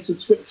UK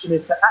subscription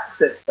is to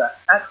access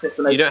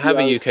an You don't have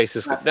a UK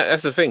subscription. Max.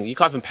 That's the thing. You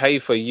can't even pay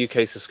for a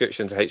UK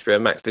subscription to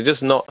HBO Max. They're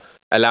just not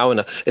allowing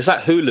it. It's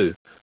like Hulu.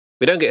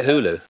 We don't get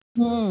Hulu.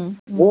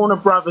 Warner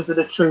Brothers are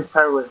the true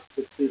terrorists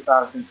of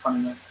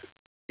 2021.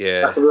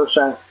 Yeah. That's a real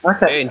shame.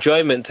 Okay. They're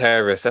enjoyment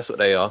terrorists. That's what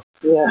they are.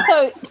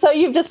 Yeah. So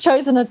you've just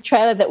chosen a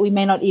trailer that we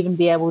may not even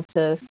be able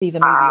to see the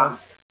movie on.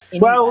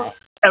 Anyway. Well,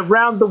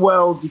 around the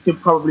world you could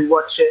probably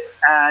watch it,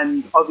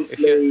 and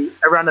obviously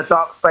around the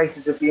dark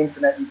spaces of the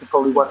internet you could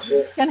probably watch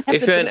it.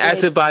 If you're in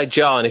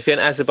Azerbaijan,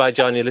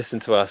 you listen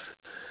to us.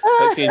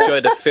 Hope you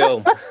enjoyed the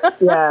film.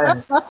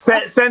 Yeah.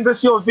 Send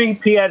us your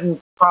VPN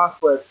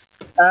passwords.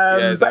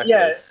 Exactly. But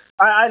yeah,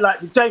 I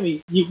like it.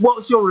 Jamie, what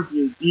was your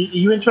review? Are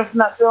you interested in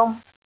that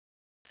film?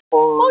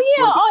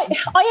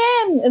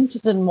 I am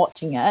interested in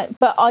watching it,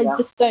 but I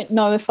just don't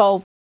know if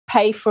I'll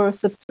pay for a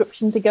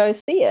subscription to go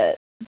see it.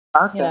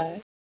 Okay. You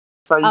know?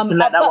 So you can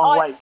let that one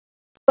wait.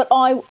 But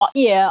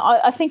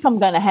I think I'm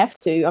going to have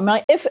to. I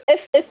mean, if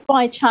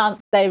by chance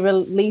they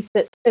release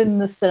it in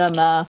the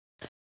cinema,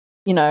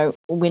 you know,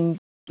 when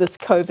this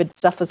COVID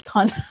stuff is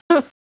kind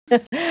of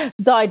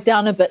died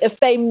down a bit. If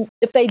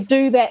they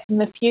do that in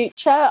the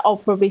future, I'll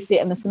probably see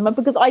it in the cinema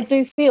because I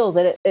do feel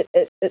that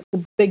it's a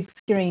big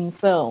screen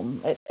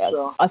film.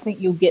 Sure. I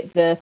think you'll get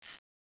the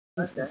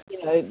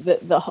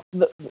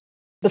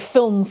the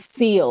film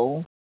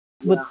feel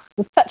with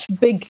such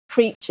big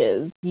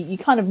creatures. You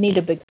kind of need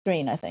a big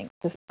screen, I think,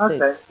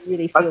 to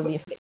really feel the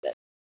effect of it.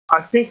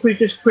 I think we've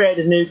just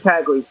created a new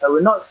category. So we're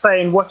not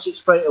saying watch it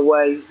straight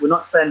away. We're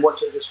not saying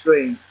watch it on the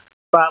screen.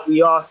 But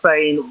we are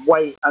saying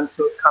wait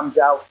until it comes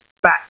out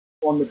back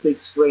on the big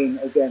screen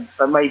again.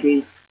 So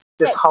maybe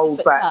just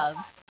hold back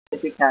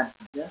if you can.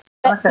 Yeah.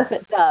 That's if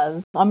it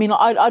does. I mean,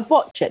 I'd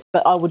watch it,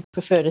 but I would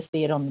prefer to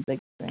see it on the big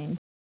screen.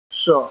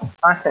 Sure.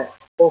 Okay.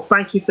 Well,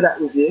 thank you for that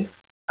review.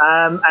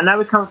 And now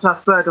we come to our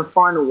third and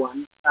final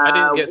one. I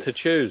didn't get to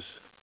choose.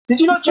 Did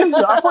you not choose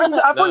it? I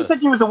thought you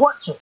said you was a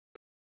watcher.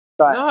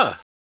 Right. No.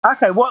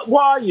 Okay. What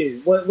are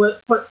you?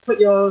 Put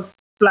your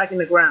flag in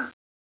the ground.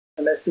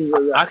 And let's see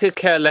where you're at. I could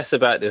care less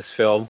about this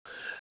film.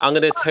 I'm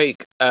going to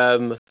take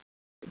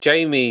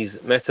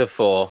Jamie's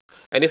metaphor,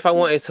 and if I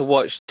wanted to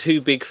watch two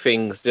big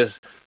things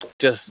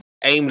just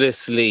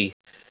aimlessly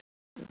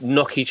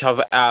knock each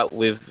other out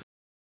with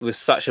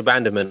such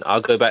abandonment,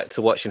 I'll go back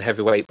to watching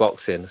heavyweight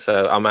boxing.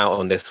 So I'm out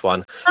on this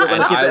one.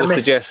 And I would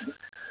suggest,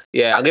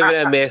 I'll give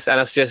it a miss,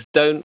 and I suggest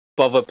don't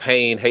bother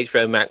paying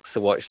HBO Max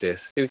to watch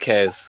this. Who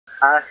cares?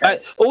 Okay.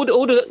 Like, all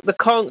the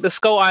Kong, the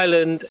Skull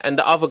Island, and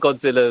the other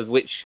Godzilla,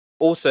 which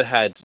also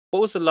had, what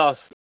was the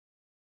last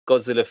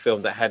Godzilla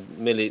film that had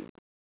Millie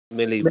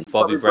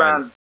Bobby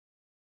Brown?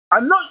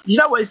 I'm not, you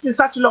know what, it's been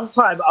such a long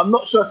time, I'm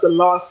not sure if the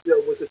last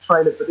film was the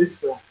trailer for this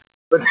film.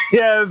 But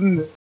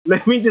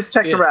let me just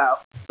check her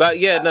out. But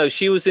no,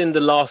 she was in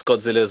the last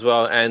Godzilla as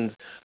well, and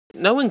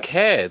no one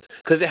cared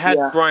because it had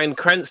Bryan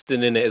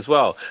Cranston in it as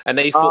well, and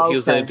they thought he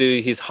was going to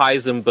do his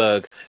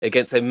Heisenberg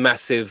against a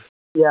massive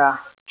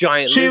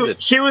giant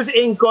lizard. She was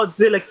in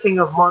Godzilla King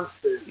of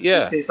Monsters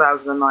in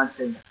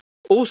 2019.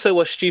 Also,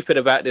 what's stupid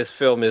about this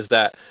film is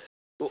that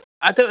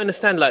I don't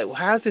understand, like,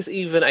 how is this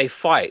even a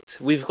fight?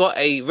 We've got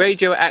a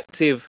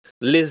radioactive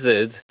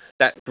lizard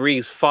that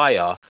breathes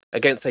fire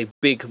against a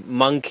big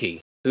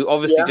monkey who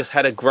obviously just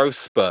had a growth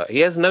spurt.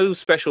 He has no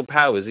special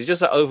powers. He's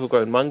just an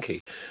overgrown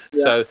monkey.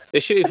 So there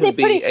should even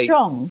be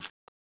strong.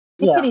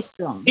 They're pretty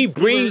strong. He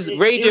breathes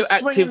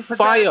radioactive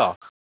fire.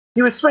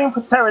 He was swinging for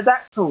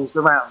pterodactyls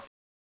around.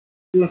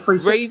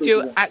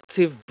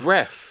 Radioactive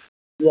breath.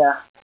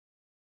 Yeah.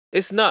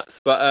 It's nuts,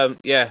 but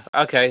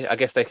okay, I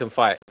guess they can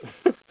fight.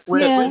 We're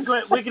going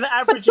to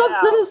average it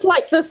out. Godzilla's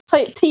like this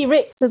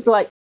T-Rex with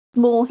like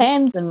small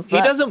hands and he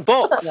doesn't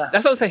box.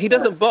 That's what I'm saying. He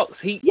doesn't box.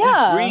 He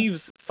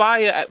breathes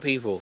fire at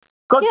people.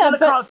 Godzilla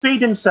can't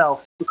feed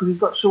himself because he's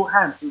got short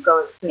hands. He'll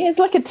go extinct. It's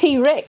like a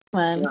T-Rex,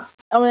 man. Yeah.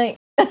 I mean,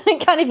 he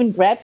can't even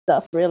grab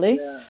stuff, really.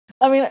 Yeah.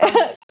 I mean,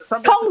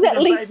 Kong's at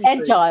least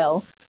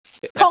agile.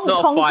 That's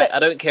not a fight. I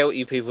don't care what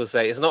you people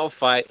say. It's not a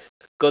fight.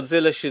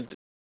 Godzilla should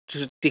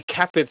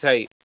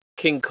decapitate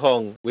King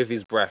Kong with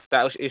his breath.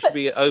 It should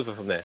be over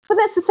from there. But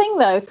that's the thing,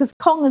 though, because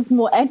Kong is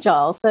more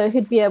agile, so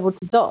he'd be able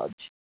to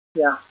dodge.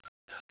 Yeah.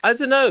 I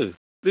don't know.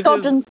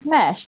 Dodge and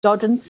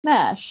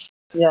smash.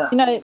 Yeah. You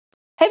know,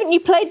 haven't you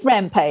played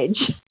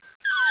Rampage?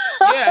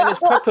 Yeah, and it's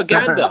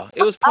propaganda.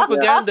 It was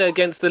propaganda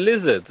against the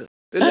lizard.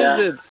 The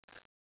lizard.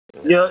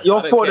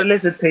 You're for the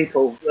lizard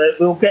people.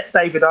 We'll get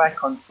David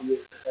Icke onto you.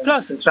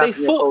 Plus,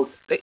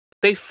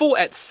 they fought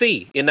at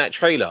sea in that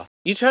trailer.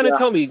 You trying to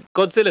tell me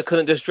Godzilla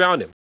couldn't just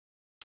drown him?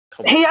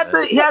 He had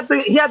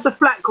the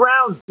flat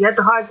ground. He had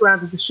the high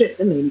ground of the ship,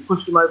 didn't he? And he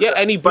pushed him over. Yeah,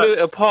 and he blew it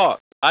apart.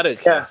 I don't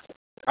care.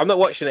 I'm not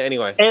watching it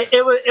anyway.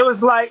 It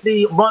was like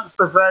the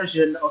monster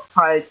version of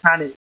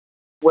Titanic,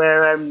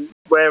 where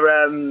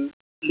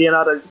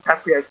Leonardo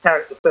DiCaprio's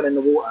character fell in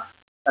the water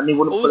and he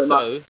wouldn't pull him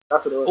up.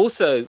 That's what it was.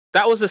 Also,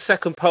 that was the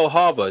second Pearl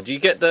Harbor. Do you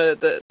get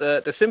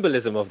the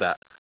symbolism of that?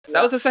 Yeah.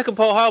 That was the second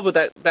Pearl Harbor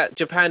that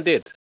Japan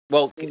did.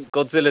 Well,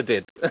 Godzilla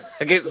did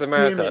against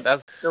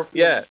America.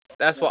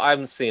 That's what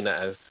I'm seeing it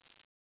as.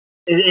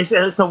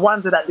 It's a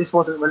wonder that this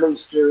wasn't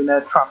released during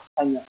Trump's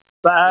tenure.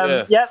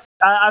 But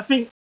I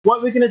think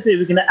what we're going to do,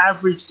 we're going to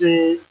average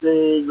the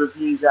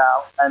reviews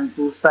out, and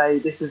we'll say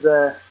this is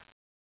a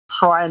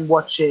try and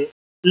watch it,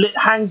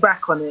 hang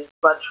back on it,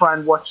 but try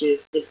and watch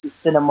it if the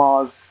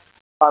cinemas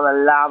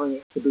are allowing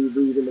it to be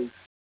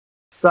re-released.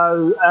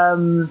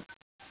 So,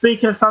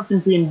 speaking of something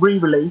being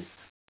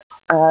re-released,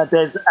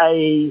 there's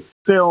a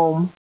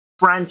film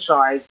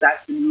franchise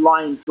that's been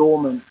lying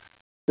dormant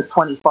for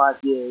 25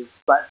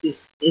 years, but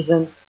this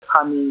isn't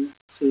coming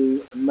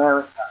to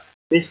America.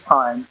 This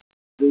time,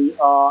 we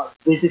are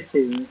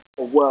visiting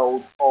the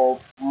world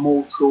of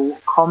Mortal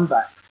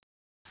Kombat.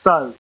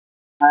 So,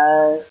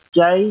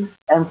 Jay,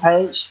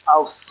 MKH,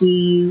 I'll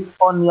see you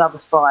on the other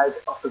side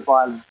of the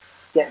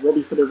violence. Get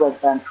ready for the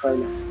Red Band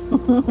trailer.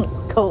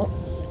 Cool.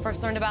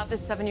 First learned about this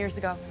 7 years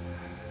ago.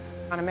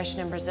 On a mission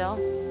in Brazil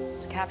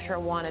to capture a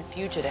wanted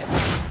fugitive.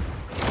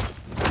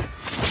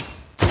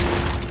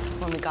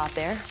 When we got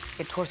there,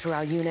 it tore through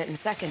our unit in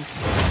seconds.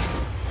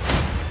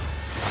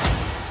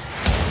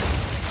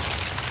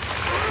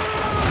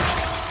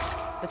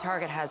 The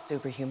target had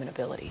superhuman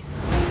abilities.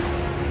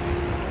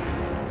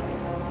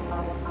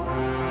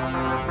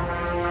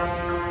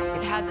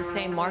 It had the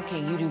same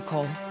marking you do,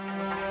 Cole.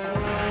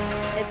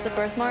 It's a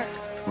birthmark.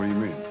 What do you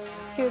mean?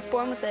 He was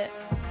born with it.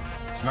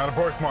 It's not a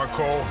birthmark,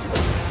 Cole.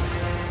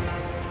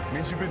 It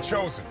means you've been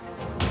chosen.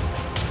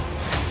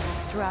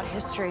 Throughout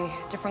history,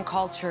 different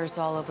cultures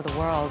all over the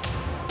world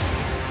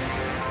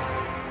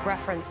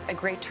reference a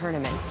great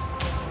tournament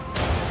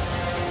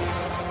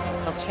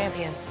of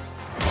champions.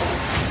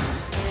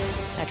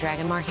 That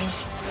dragon marking?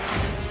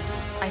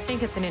 I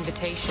think it's an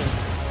invitation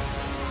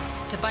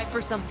to fight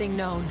for something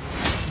known.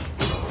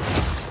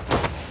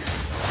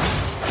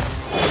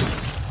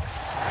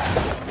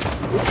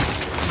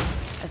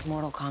 As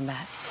Mortal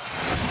Kombat.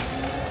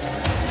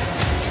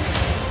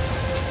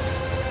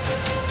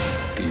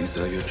 These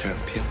are your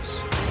champions.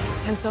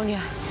 I'm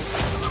Sonya.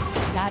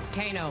 That's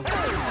Kano.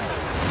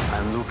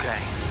 I'm Liu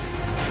Kang.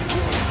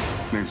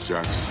 Name's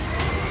Jax.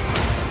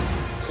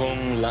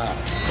 Kung Lao.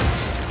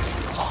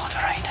 Lord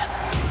Raiden.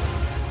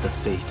 The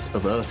fate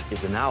of Earth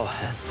is in our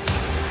hands.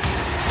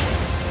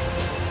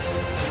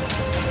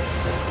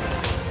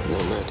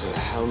 No matter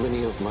how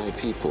many of my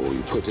people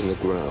you put in the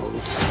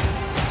ground,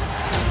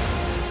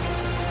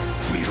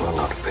 we will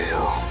not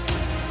fail.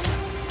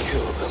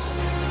 Kill them.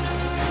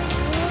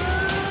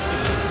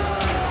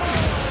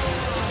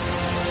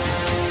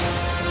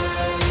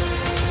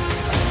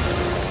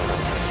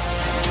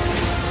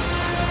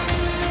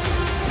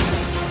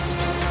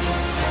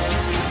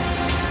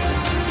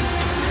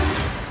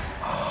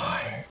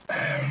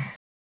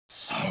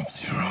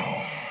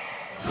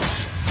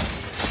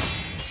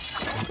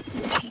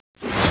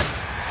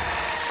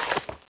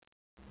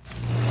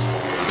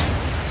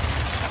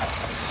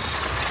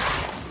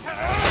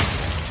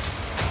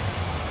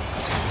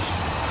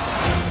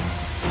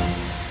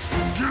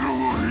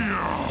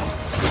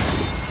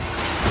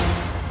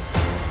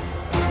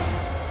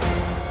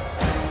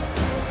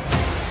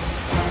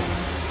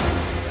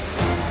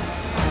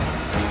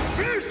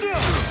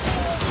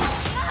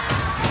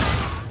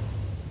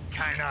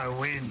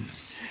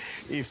 Wins.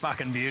 You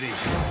fucking beauty.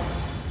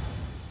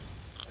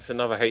 It's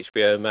another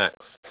HBO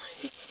Max.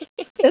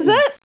 Is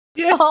it?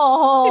 Yeah.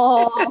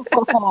 Oh.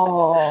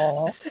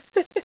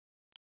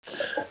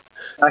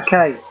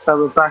 Okay, so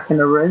we're back in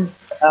the room.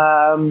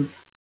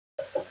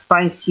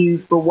 Thank you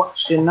for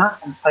watching that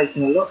and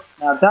taking a look.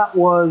 Now that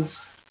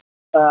was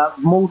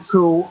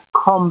Mortal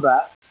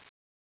Kombat.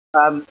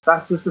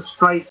 That's just a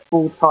straight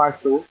full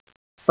title.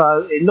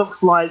 So it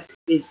looks like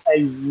it's a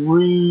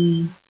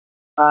reboot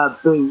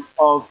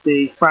of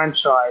the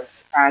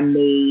franchise, and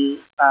the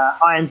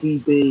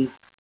IMDb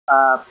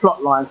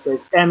plotline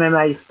says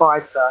MMA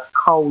fighter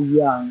Cole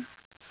Young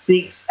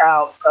seeks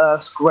out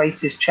Earth's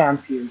greatest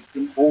champions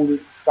in order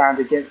to stand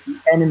against the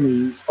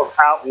enemies of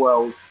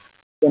Outworld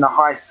in a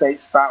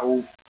high-stakes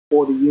battle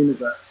for the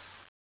universe.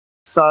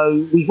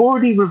 So we've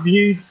already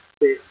reviewed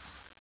this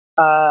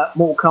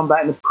Mortal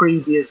Kombat in the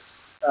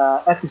previous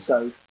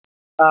episode.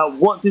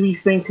 What do we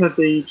think of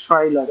the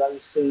trailer that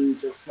we've seen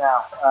just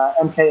now?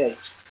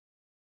 MKH?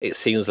 It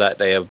seems like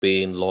they are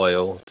being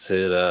loyal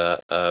to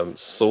the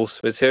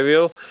source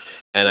material,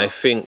 and I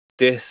think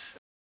this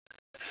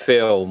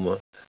film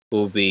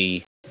will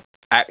be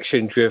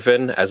action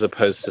driven as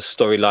opposed to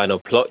storyline or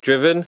plot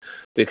driven,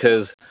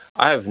 because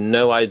I have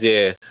no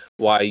idea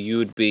why you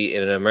would be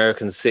in an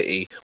American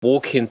city,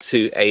 walk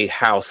into a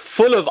house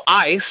full of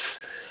ice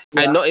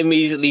and not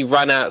immediately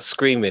run out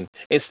screaming.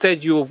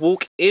 Instead, you will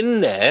walk in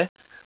there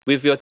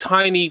with your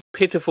tiny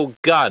pitiful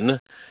gun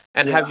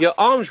and have your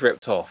arms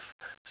ripped off.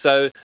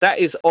 So that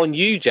is on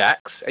you,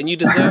 Jax, and you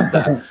deserve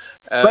that.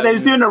 But they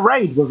was doing a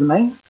raid, wasn't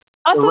they?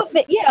 I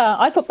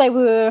thought they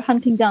were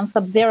hunting down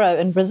Sub-Zero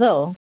in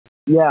Brazil.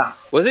 Yeah.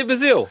 Was it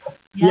Brazil?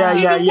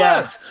 Yeah.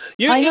 Worse.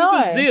 You're in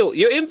Brazil.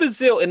 You're in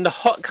Brazil, in the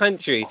hot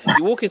country.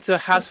 You walk into a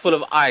house full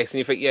of ice and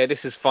you think, yeah,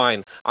 this is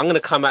fine. I'm going to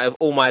come out of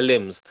all my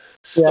limbs.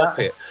 Stop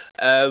it.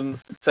 So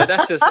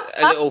that's just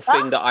a little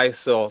thing that I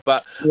saw.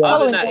 But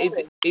other than that,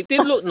 it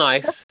did look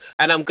nice.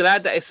 And I'm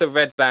glad that it's a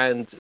red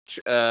band.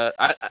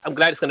 I'm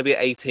glad it's going to be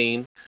at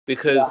 18,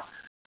 because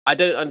I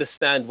don't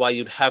understand why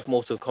you'd have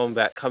Mortal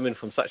Kombat coming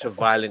from such a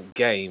violent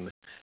game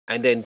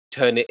and then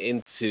turn it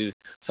into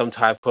some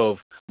type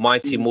of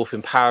Mighty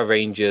Morphin Power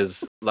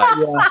Rangers type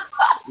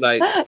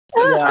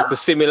of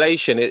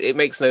simulation. It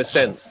makes no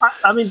sense.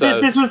 I mean,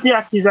 this was the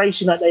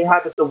accusation that they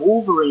had of the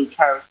Wolverine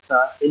character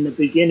in the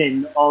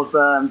beginning of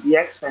the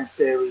X-Men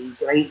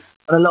series, and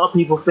a lot of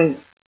people think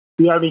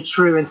the only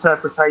true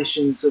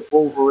interpretations of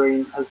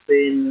Wolverine has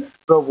been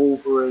the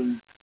Wolverine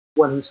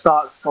when he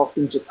starts off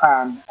in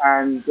Japan,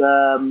 and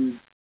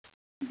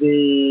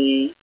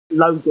the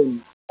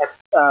Logan,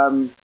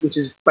 which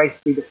is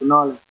basically the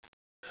finale.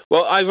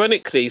 Well,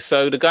 ironically,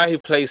 so the guy who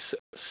plays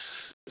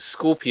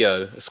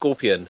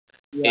Scorpion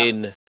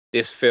in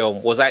this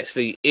film was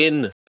actually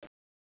in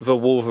the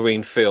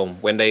Wolverine film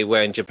when they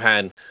were in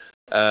Japan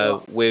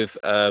with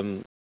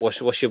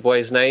what's your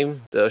boy's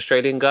name? The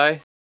Australian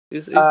guy?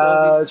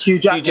 Hugh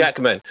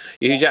Jackman.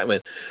 Hugh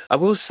Jackman. I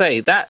will say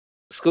that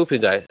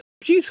Scorpion guy,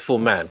 beautiful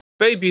man.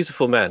 very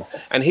beautiful man,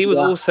 and he was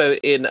also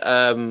in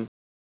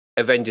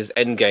Avengers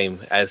Endgame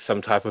as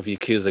some type of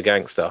Yakuza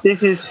gangster.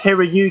 This is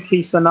Hiroyuki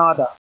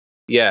Sanada.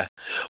 Yeah.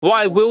 What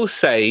I will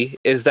say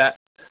is that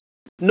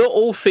not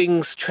all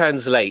things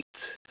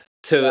translate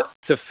to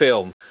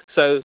film.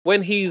 So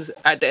when he's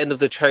at the end of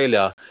the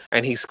trailer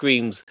and he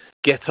screams,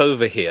 "Get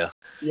over here!"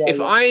 If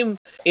I'm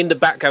in the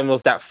background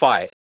of that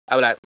fight,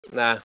 I'm like,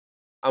 nah.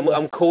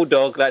 I'm cool,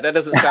 dog. Like that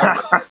doesn't sound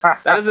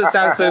that doesn't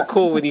sound so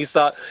cool when you're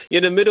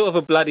in the middle of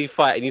a bloody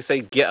fight and you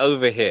say "get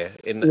over here."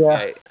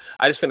 I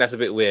just think that's a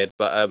bit weird.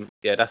 But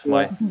that's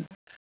my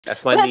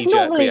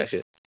knee-jerk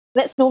reaction.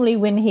 That's normally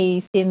when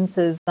he sends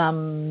his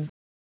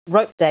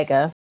rope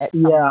dagger. At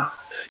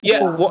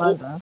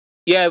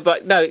but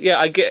no,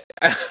 I get.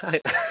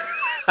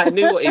 I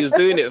knew what he was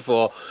doing it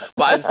for,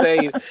 but I'm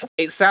saying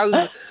it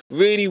sounds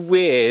really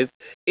weird,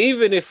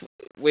 even if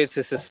we're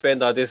to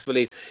suspend our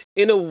disbelief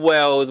in a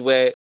world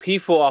where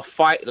people are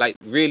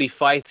really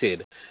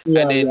fighting, and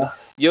then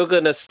you're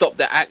gonna stop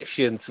the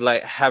action to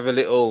like have a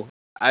little,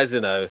 I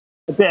don't know,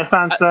 a bit of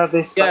fan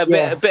service. A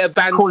bit of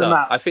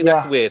banter. I think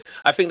that's weird.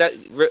 I think that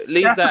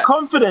leave that. The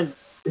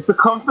confidence. It's the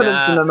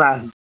confidence in the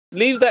man.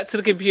 Leave that to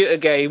the computer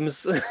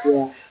games.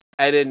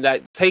 And then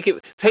like take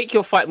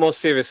your fight more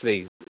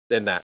seriously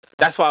than that.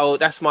 That's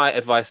my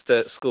advice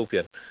to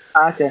Scorpion.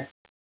 Okay.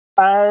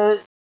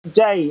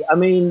 Jay, I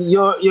mean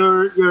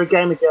you're a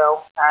gamer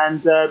girl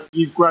and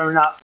you've grown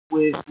up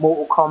with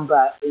Mortal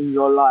Kombat in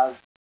your life.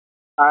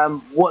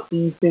 What do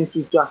you think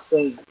you've just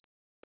seen?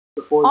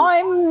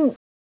 I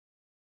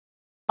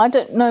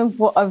don't know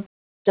what I've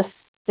just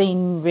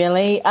seen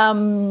really.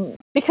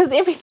 Because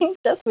everything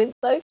just went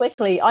so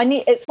quickly.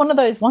 It's one of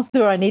those ones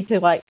where I need to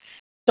like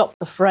stop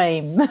the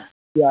frame.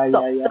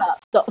 Stop.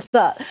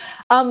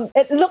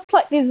 It looks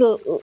like there's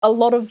a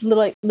lot of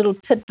little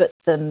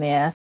tidbits in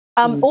there.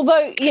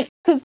 Although,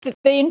 because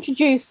they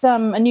introduce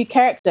a new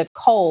character,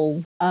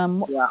 Cole.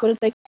 What did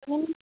they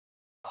call him?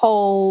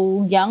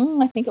 Cole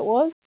Young, I think it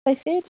was. They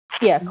said,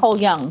 Cole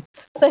Young.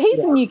 So he's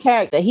a new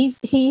character.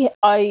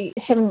 I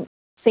haven't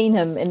seen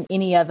him in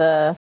any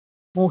other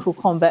Mortal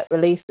Kombat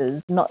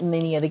releases, not in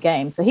any other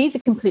game. So he's a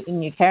completely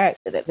new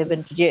character that they've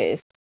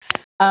introduced.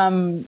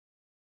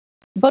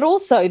 But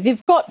also,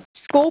 they've got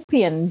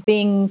Scorpion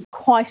being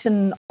quite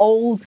an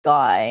old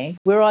guy,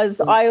 whereas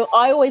I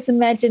always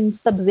imagined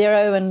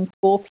Sub-Zero and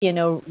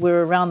Scorpion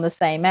were around the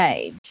same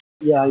age.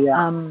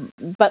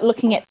 But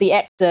looking at the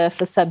actor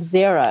for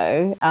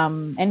Sub-Zero,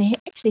 and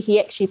he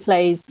actually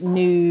plays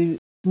Noob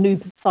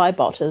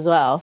Saibot as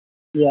well.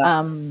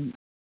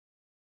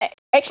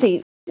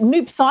 Actually,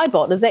 Noob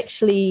Saibot is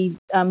actually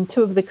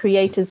two of the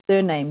creators'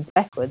 surnames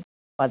backwards,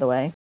 by the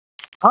way.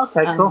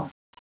 Okay, cool.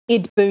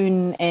 Ed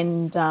Boon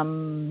and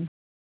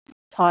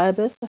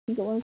Tyrebus, I think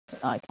it was.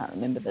 I can't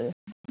remember the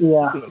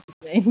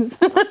names.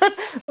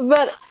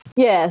 But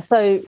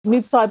so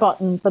Noob Saibot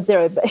and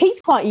Sub-Zero, but he's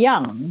quite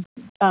young,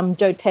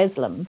 Joe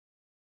Taslim.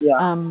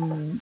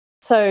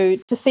 So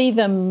to see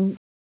them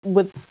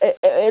with,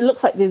 it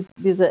looks like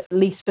there's at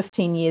least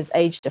 15 years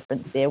age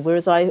difference there,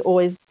 whereas I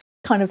always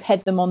kind of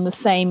had them on the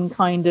same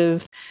kind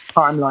of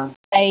timeline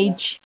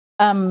age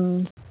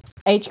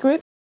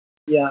group.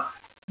 Yeah.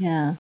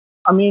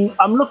 I mean,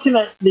 I'm looking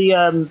at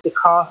the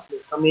cast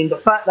list. I mean, the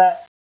fact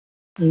that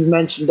you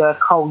mentioned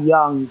Cole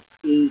Young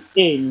is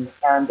in,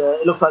 and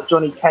it looks like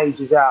Johnny Cage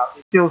is out.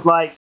 It feels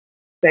like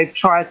they've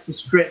tried to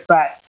strip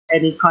back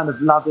any kind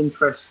of love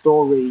interest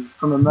story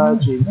from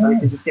emerging, so they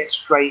can just get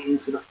straight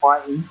into the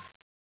fighting.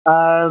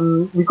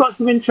 We've got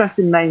some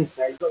interesting names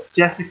there. We've got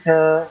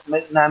Jessica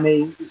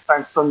McNamee, who's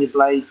playing Sonya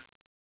Blade.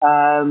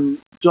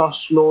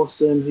 Josh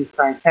Lawson, who's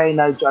playing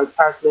Kano. Joe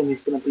Taslim,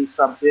 who's going to be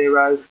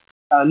Sub-Zero.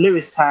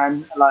 Lewis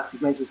Tan, like we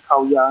mentioned, as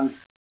Cole Young,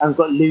 and we've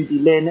got Liu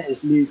Lin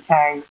as Liu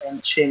Kang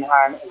and Chin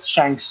Han as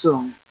Shang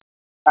Tsung.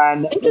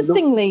 And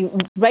interestingly,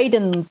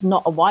 Raiden's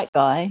not a white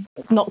guy.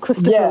 It's not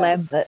Christopher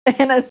Lambert. I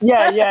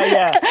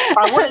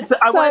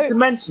wanted to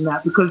mention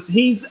that because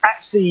he's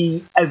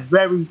actually a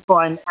very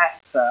fine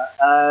actor,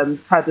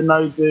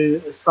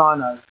 Tadanobu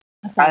Asano.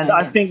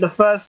 I think the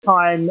first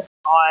time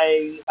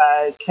I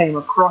came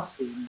across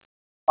him,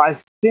 I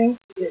think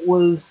it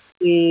was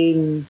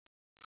in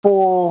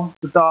For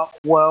the Dark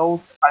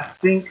World. I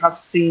think I've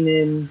seen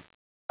him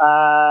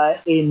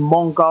in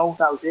Mongol.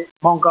 That was it.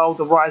 Mongol: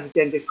 The Rise of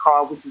Genghis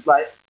Khan, which is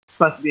like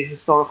supposed to be a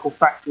historical,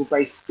 factual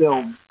based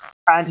film.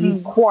 And he's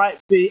quite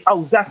big.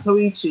 Oh,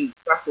 Zatoichi.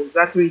 That's it.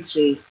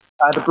 Zatoichi,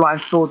 the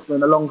Blind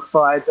Swordsman,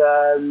 alongside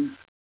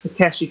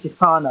Takeshi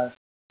Kitano.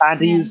 And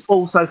he was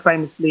also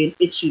famously in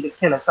Ichi the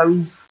Killer. So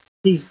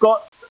he's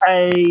got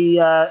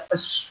a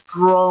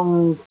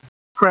strong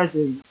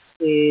presence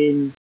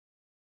in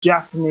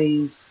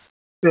Japanese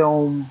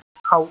film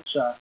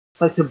culture.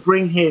 So to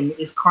bring him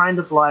is kind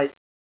of like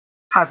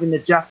having the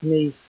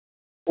Japanese,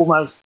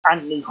 almost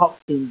Anthony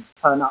Hopkins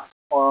turn up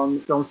on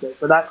the film set.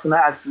 So that's going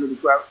to add some really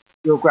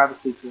real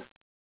gravity to it.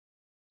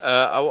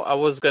 I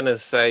was going to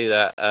say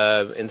that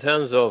in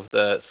terms of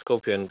the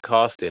Scorpion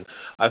casting,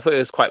 I thought it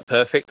was quite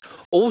perfect.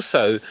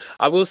 Also,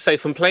 I will say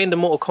from playing the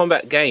Mortal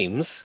Kombat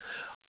games,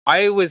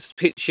 I always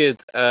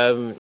pictured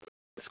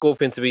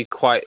Scorpion to be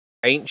quite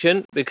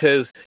ancient,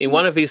 because in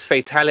one of his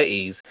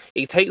fatalities,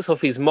 he takes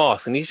off his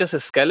mask and he's just a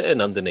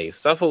skeleton underneath.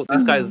 So I thought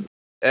this guy's an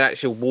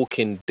actual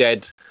Walking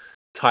Dead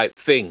type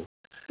thing.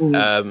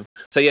 So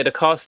yeah, the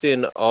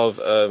casting of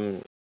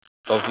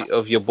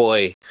your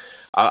boy,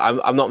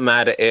 I'm not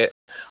mad at it.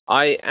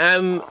 I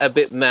am a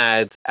bit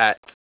mad at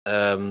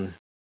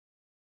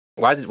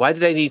why did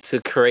they need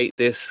to create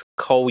this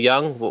Cole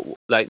Young?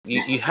 Like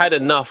you had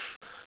enough.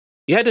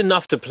 You had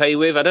enough to play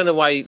with. I don't know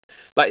why.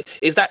 Like,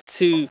 is that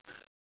to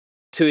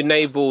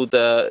enable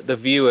the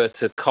viewer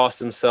to cast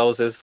themselves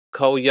as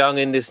Cole Young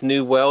in this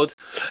new world?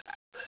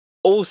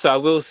 Also, I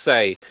will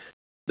say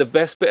the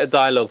best bit of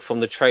dialogue from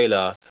the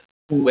trailer,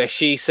 where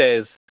she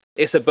says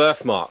it's a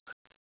birthmark,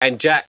 and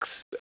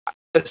Jax,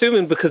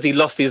 assuming because he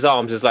lost his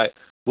arms, is like,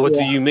 "What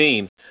do you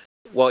mean?"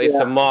 Well, it's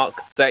a mark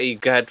that he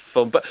had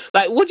from. But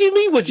like, what do you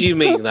mean? What do you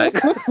mean? Like,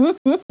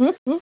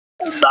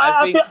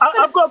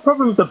 I've got a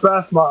problem with the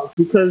birthmark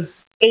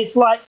because it's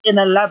like an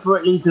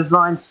elaborately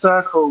designed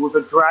circle with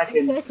a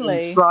dragon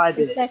inside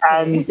it,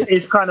 and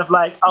it's kind of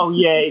like, oh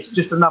yeah, it's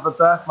just another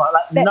birthmark.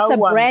 Like That's no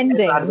one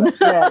branding.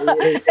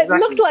 exactly. It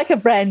looks like a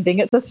branding.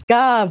 It's a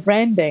scar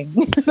branding.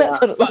 That's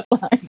what it looks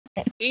like.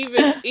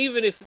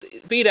 even if,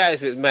 be that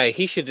as it may,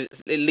 he should at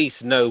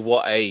least know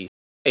what a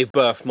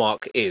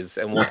birthmark is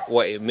and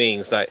what it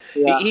means. Like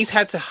he's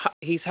had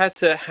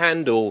to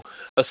handle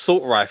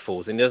assault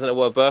rifles and he doesn't know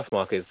what a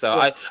birthmark is. So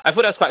I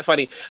thought that's quite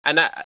funny, and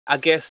I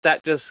guess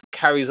that just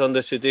carries on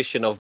the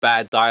tradition of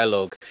bad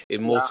dialogue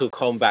in Mortal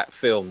Kombat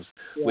films,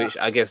 which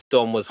I guess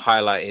Dom was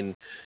highlighting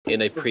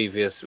in a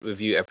previous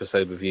review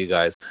episode with you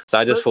guys. So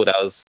I just thought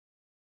that was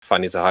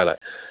funny to highlight.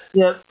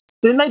 Yeah,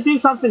 didn't they do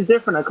something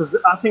different? Because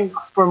I think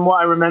from what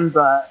I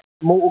remember,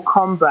 Mortal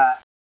Kombat,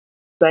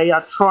 they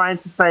are trying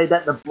to say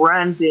that the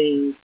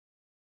branding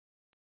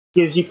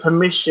gives you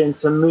permission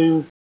to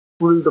move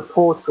through the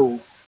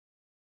portals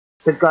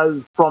to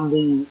go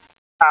from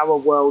our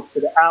world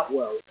to the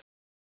outworld.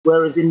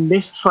 Whereas in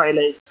this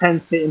trailer, it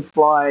tends to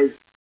imply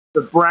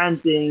the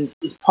branding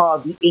is part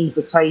of the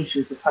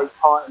invitation to take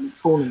part in the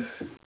tournament.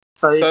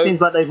 So it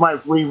seems like they might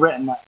have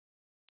rewritten that.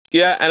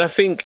 Yeah, and I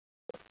think,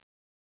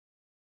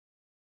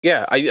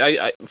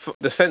 I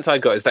the sense I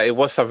got is that it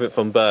was something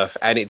from birth,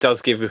 and it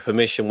does give you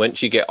permission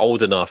once you get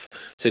old enough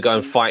to go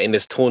and fight in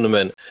this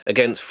tournament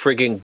against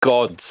frigging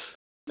gods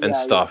and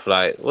stuff.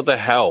 Like, what the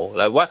hell?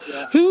 Like, what?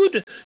 Who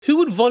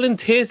would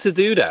volunteer to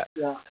do that?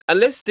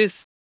 Unless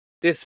this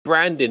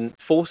branding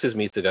forces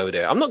me to go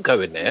there. I'm not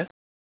going there.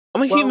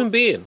 I'm a human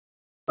being.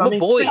 I'm a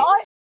boy.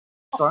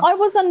 I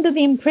was under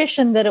the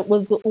impression that it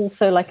was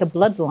also like a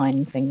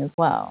bloodline thing as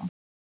well.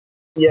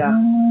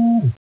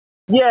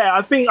 Yeah,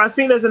 I think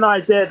there's an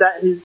idea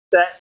that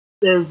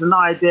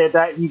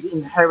he's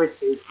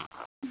inherited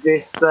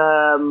this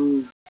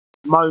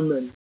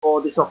moment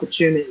or this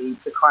opportunity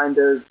to kind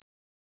of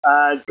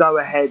go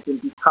ahead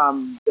and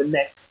become the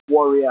next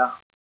warrior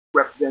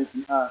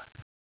representing Earth.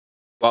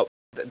 Well,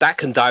 that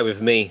can die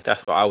with me.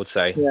 That's what I would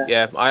say.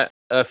 Yeah,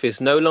 Earth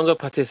is no longer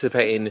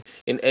participating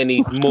in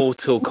any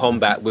Mortal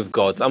Kombat with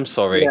gods. I'm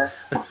sorry.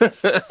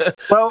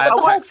 Well, I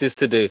have taxes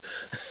to do.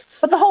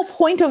 But the whole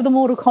point of the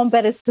Mortal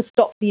Kombat is to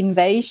stop the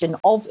invasion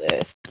of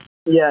Earth.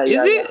 Is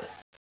it?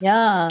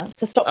 Yeah,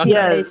 to stop the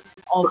invasion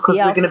of because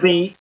we're going to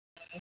be.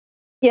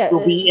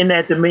 We'll be in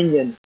their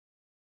dominion.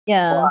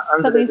 Yeah,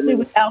 something to do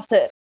with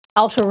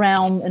outer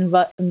realm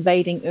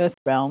invading Earth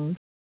realm.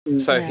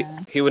 So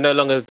he will no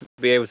longer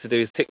be able to do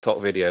his TikTok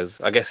videos.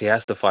 I guess he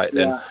has to fight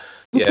then.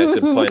 Yeah,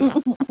 good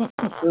point.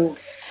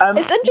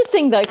 It's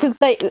interesting though because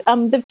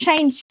they've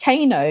changed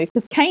Kano,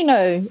 because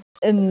Kano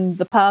in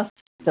the past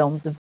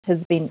films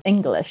has been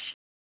English,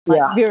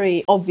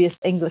 very obvious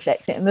English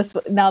accent,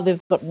 and now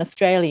they've got an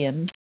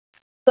Australian.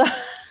 So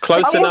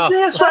close enough. Was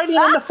the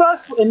Australian in the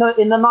first in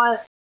the nine?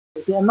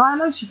 Is it a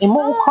 9? In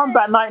Mortal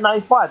Kombat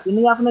 1995? Didn't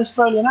he have an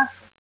Australian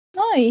accent?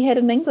 No, he had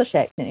an English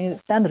accent. It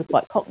sounded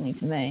quite Cockney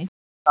to me.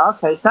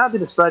 Okay,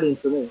 sounded Australian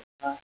to me.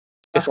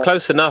 It's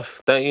close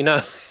enough, don't you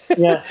know?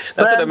 Yeah,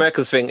 that's what the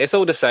Americans think. It's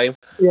all the same.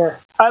 Yeah,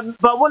 but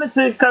I wanted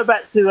to go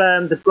back to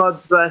the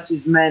gods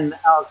versus men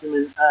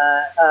argument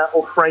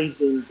or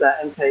phrasing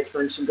that MKH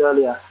mentioned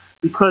earlier,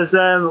 because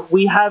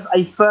we have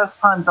a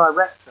first-time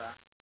director,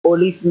 or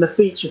at least in the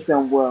feature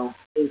film world,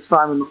 in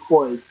Simon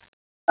McQuoid.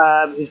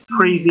 His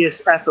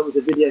previous effort was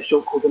a video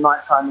short called The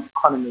Nighttime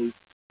Economy,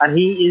 and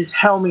he is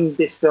helming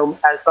this film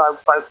as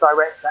both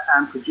director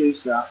and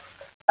producer.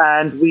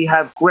 And we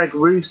have Greg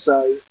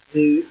Russo,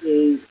 who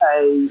is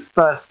a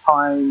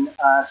first-time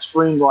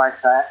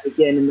screenwriter,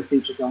 again in the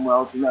feature film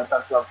world. You know,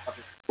 that's other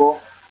projects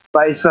before.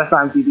 But his first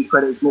IMDb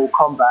credit is Mortal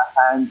Kombat,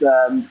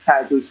 and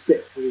Category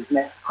 6 is his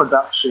next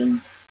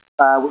production,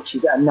 which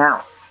is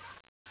announced.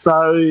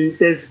 So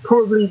there's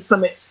probably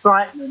some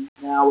excitement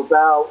now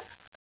about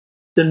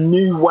the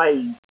new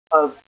wave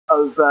of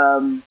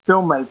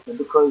filmmaking,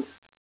 because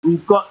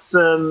we've got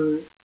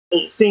some.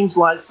 It seems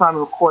like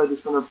Simon McQuoid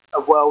is from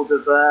a world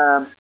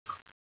of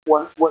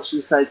what should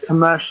you say,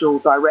 commercial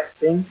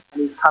directing,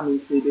 and he's coming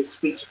to this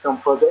feature film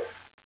project.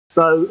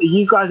 So are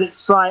you guys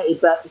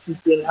excited that this is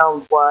being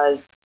held by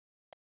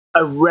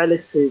a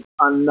relative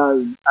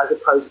unknown as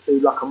opposed to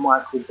like a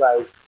Michael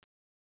Bay.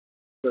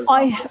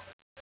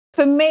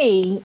 For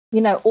me,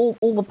 all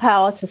the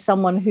power to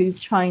someone who's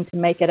trying to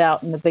make it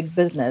out in the big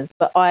business,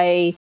 but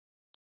I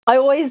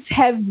always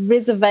have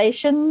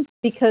reservations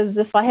because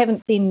if I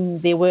haven't seen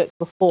their work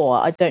before,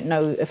 I don't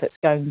know if it's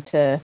going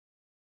to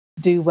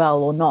do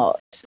well or not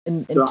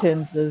in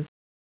terms of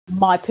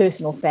my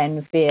personal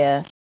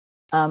fanfare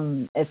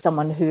as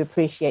someone who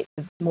appreciates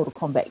the Mortal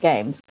Kombat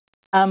games.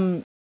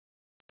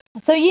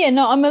 So yeah,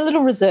 no, I'm a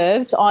little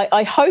reserved.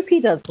 I hope he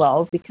does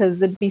well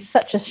because it'd be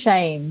such a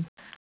shame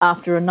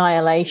after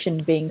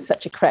Annihilation being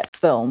such a crap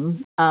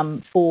film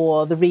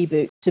for the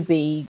reboot to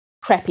be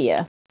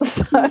crappier.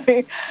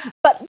 So,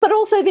 but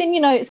also then,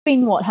 it's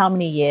been how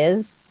many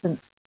years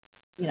since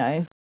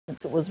it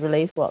was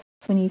released?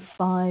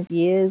 25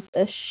 years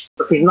ish.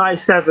 Okay,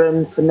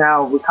 97 to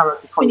now we're coming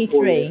up to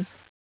 24 years.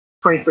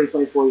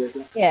 24 years.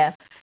 Yeah.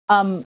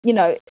 And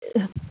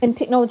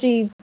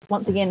technology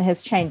once again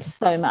has changed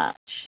so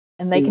much,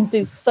 and they can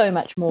do so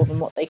much more than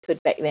what they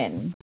could back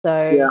then.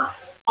 So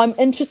I'm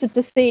interested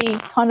to see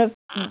kind of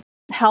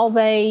how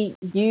they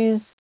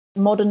use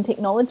modern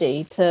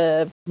technology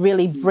to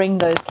really bring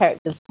those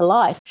characters to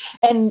life.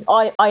 And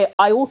I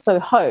also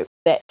hope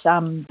that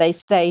they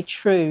stay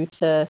true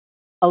to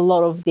a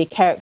lot of their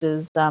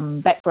characters'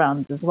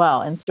 backgrounds as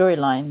well and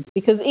storylines,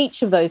 because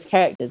each of those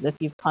characters, if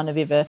you've kind of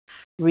ever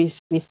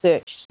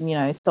researched,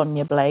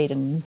 Sonya Blade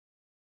and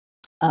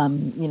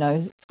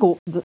the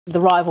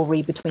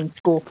rivalry between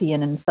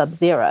Scorpion and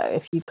Sub-Zero,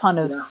 if you kind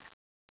of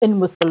in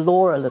with the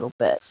lore a little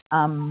bit,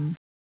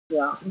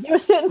 there are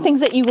certain things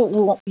that you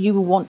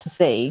will want to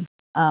see.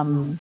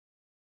 So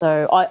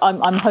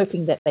I'm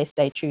hoping that they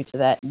stay true to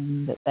that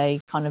and that they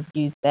kind of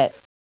use that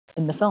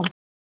in the film.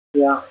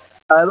 Yeah.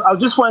 I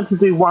just wanted to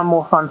do one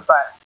more fun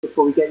fact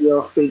before we get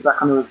your feedback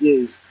on the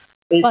reviews.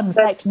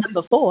 Fact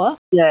number 4.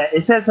 Yeah,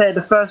 it says here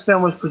the first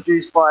film was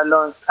produced by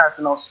Lawrence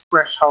Kasdan's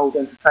Threshold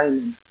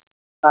Entertainment.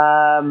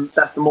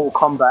 That's the Mortal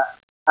Kombat.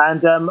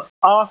 And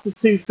after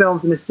 2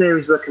 films in the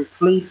series were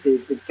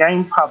completed, the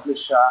game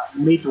publisher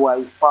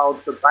Midway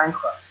filed for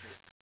bankruptcy.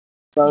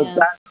 So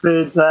that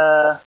could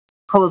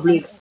probably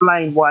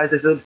explain why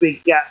there's a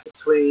big gap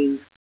between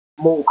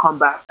Mortal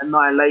Kombat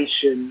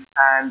Annihilation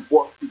and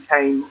what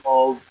became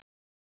of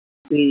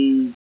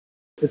the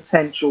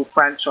potential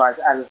franchise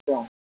as a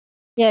film.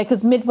 Yeah,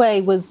 because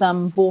Midway was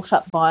bought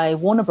up by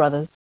Warner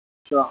Brothers.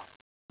 Sure.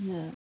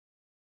 Yeah.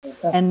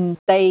 Okay. And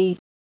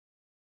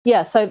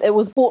so it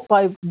was bought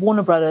by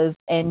Warner Brothers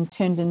and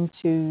turned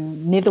into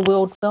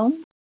Netherworld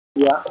Films.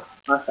 Yeah.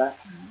 Okay.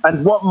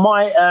 And what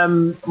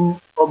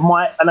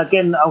and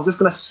again, I'm just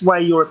going to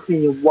sway your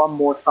opinion one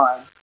more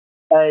time.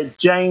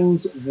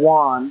 James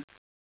Wan,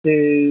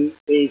 who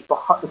is the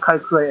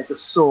co-creator of the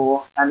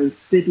Saw and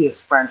Insidious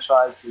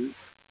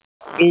franchises,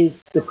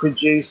 is the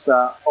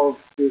producer of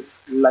this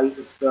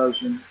latest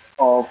version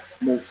of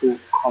Mortal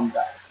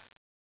Kombat.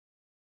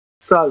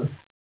 So,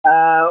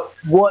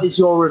 what is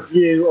your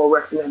review or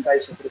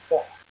recommendation for this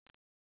film?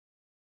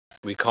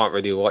 We can't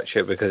really watch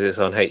it because it's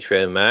on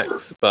HBO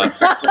Max, but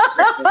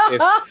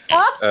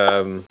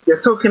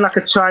you're talking like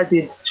a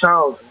chided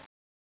child.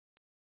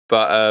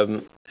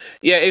 But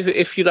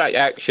if you like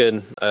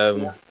action,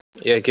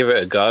 give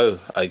it a go,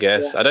 I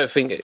guess. Yeah. I don't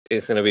think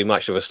it's going to be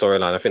much of a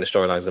storyline. I think the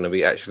storyline is going to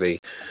be actually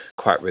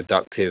quite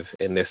reductive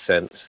in this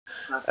sense.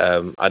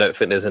 I don't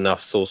think there's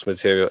enough source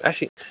material.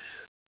 Actually,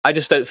 I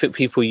just don't think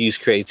people use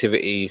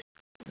creativity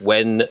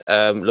when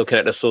looking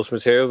at the source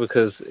material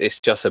because it's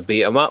just a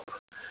beat 'em up.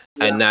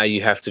 Yeah. And now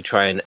you have to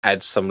try and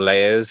add some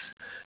layers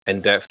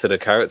and depth to the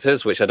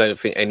characters, which I don't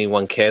think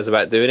anyone cares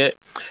about doing it.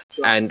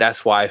 Sure. And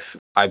that's why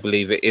I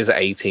believe it is at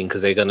 18,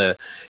 because they're going to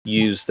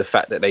use the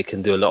fact that they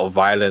can do a lot of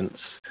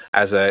violence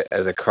as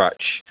a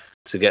crutch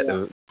to get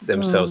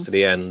themselves to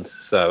the end.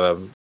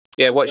 So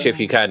watch it if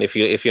you can, if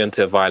you're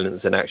into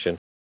violence and action.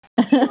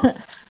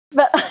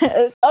 But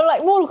I'm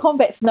like, Mortal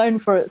Kombat's known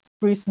for its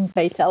gruesome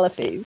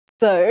fatalities,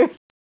 so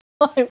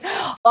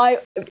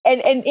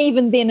and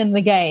even then in the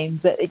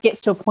games, it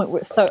gets to a point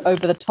where it's so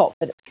over the top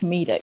that it's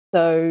comedic.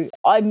 So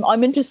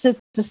I'm interested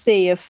to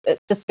see if it's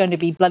just going to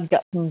be blood,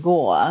 guts, and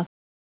gore,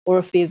 or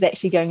if there's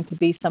actually going to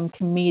be some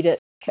comedic,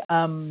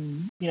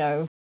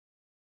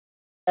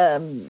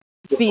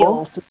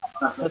 feel to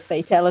the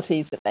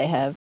fatalities that they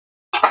have.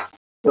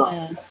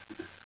 Yeah.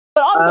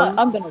 But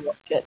I'm going to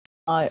watch it.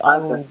 I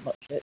will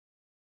watch it.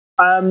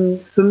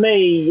 For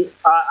me,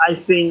 I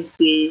think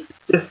the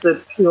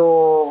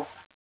pure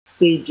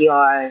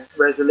CGI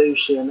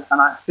resolution, and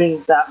I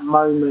think that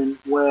moment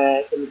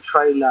where in the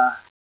trailer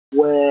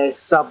where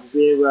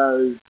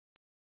Sub-Zero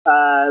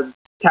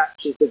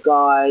captures the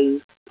guy,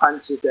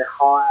 punches their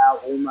heart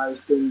out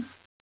almost, and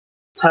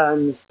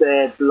turns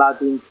their blood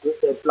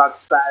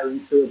spatter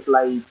into a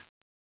blade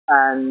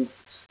and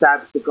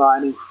stabs the guy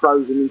and then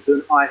throws him into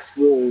an ice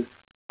wall.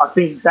 I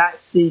think that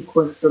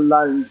sequence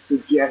alone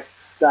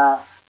suggests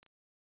that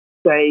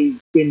they've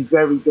been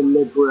very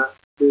deliberate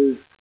with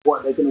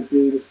what they're going to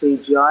do with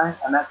CGI,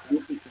 and that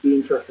could be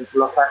interesting to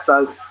look at.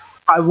 So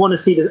I want to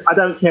see the. I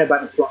don't care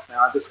about the plot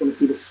now. I just want to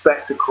see the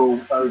spectacle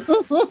of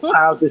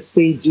how the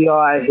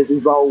CGI has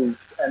evolved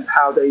and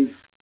how they're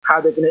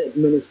going to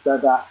administer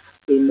that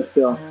in the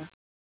film.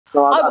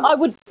 So I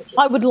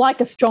would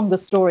like a stronger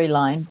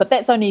storyline, but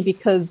that's only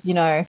because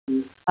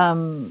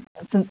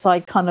since I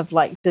kind of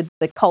like did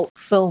the cult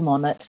film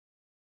on it,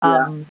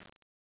 I'm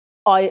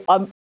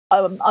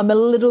a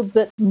little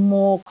bit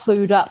more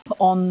clued up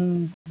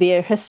on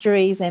their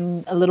histories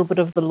and a little bit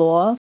of the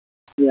lore.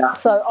 Yeah.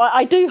 So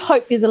I do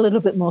hope there's a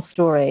little bit more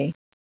story,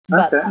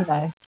 but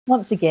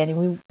once again,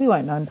 we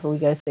won't know until we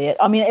go see it.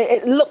 I mean,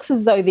 it looks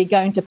as though they're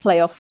going to play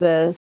off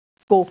the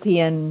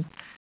Scorpion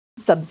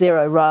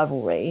Sub-Zero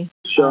rivalry.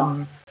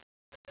 Sure.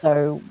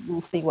 So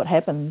we'll see what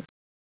happens.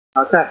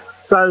 Okay,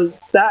 so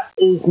that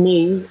is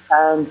me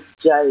and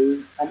Jay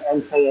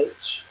and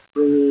NKH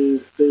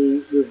bringing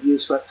the review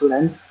swept to an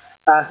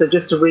end. So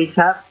just to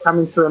recap,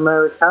 Coming to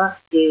America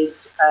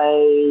is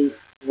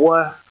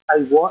worth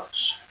a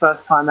watch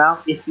first time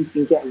out if you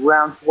can get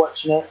around to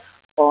watching it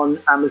on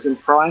Amazon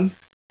Prime.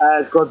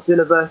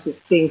 Godzilla vs.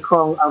 King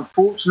Kong,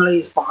 unfortunately,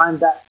 is behind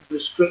that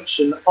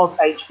restriction of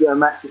HBO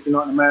Max if you're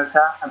not in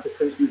America, and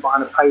potentially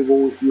behind a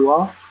paywall if you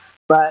are.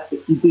 But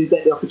if you do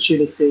get the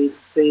opportunity to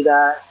see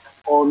that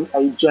on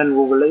a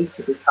general release,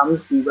 if it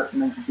comes, we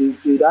recommend you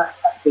do that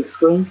at big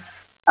screen.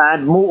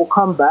 And Mortal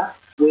Kombat,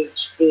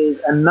 which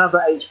is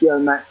another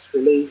HBO Max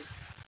release,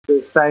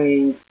 is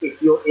saying if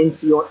you're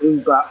into your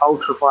Uber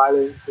ultra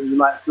violence and you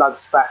like blood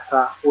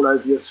spatter all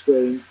over your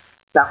screen,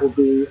 that will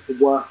be a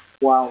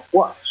worthwhile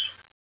watch.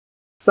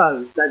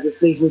 So that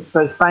just leaves me to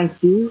say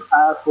thank you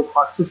for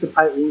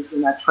participating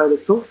in our trailer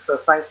talk. So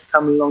thanks for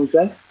coming along,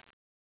 Jay.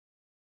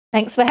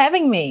 Thanks for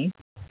having me.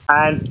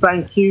 And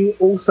thank you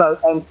also,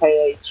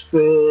 MKH,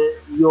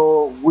 for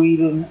your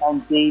wheeling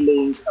and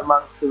dealing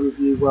amongst the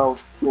review world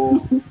for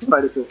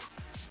Predator.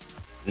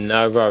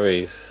 No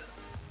worries.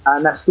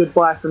 And that's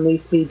goodbye from me,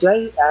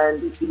 TJ.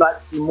 And if you'd like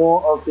to see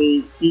more of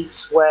the Geek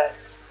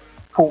Sweat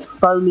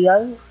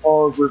portfolio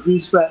of Review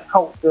Sweat,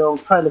 Cult Film,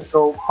 Trailer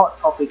Talk, Hot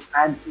Topic,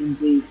 and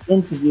indeed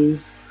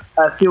interviews,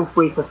 feel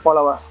free to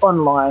follow us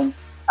online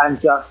and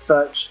just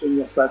search in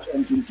your search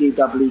engine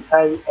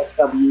GWK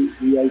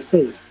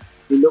SWEAT.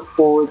 We look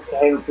forward to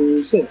hearing from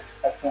you soon.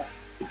 Take care.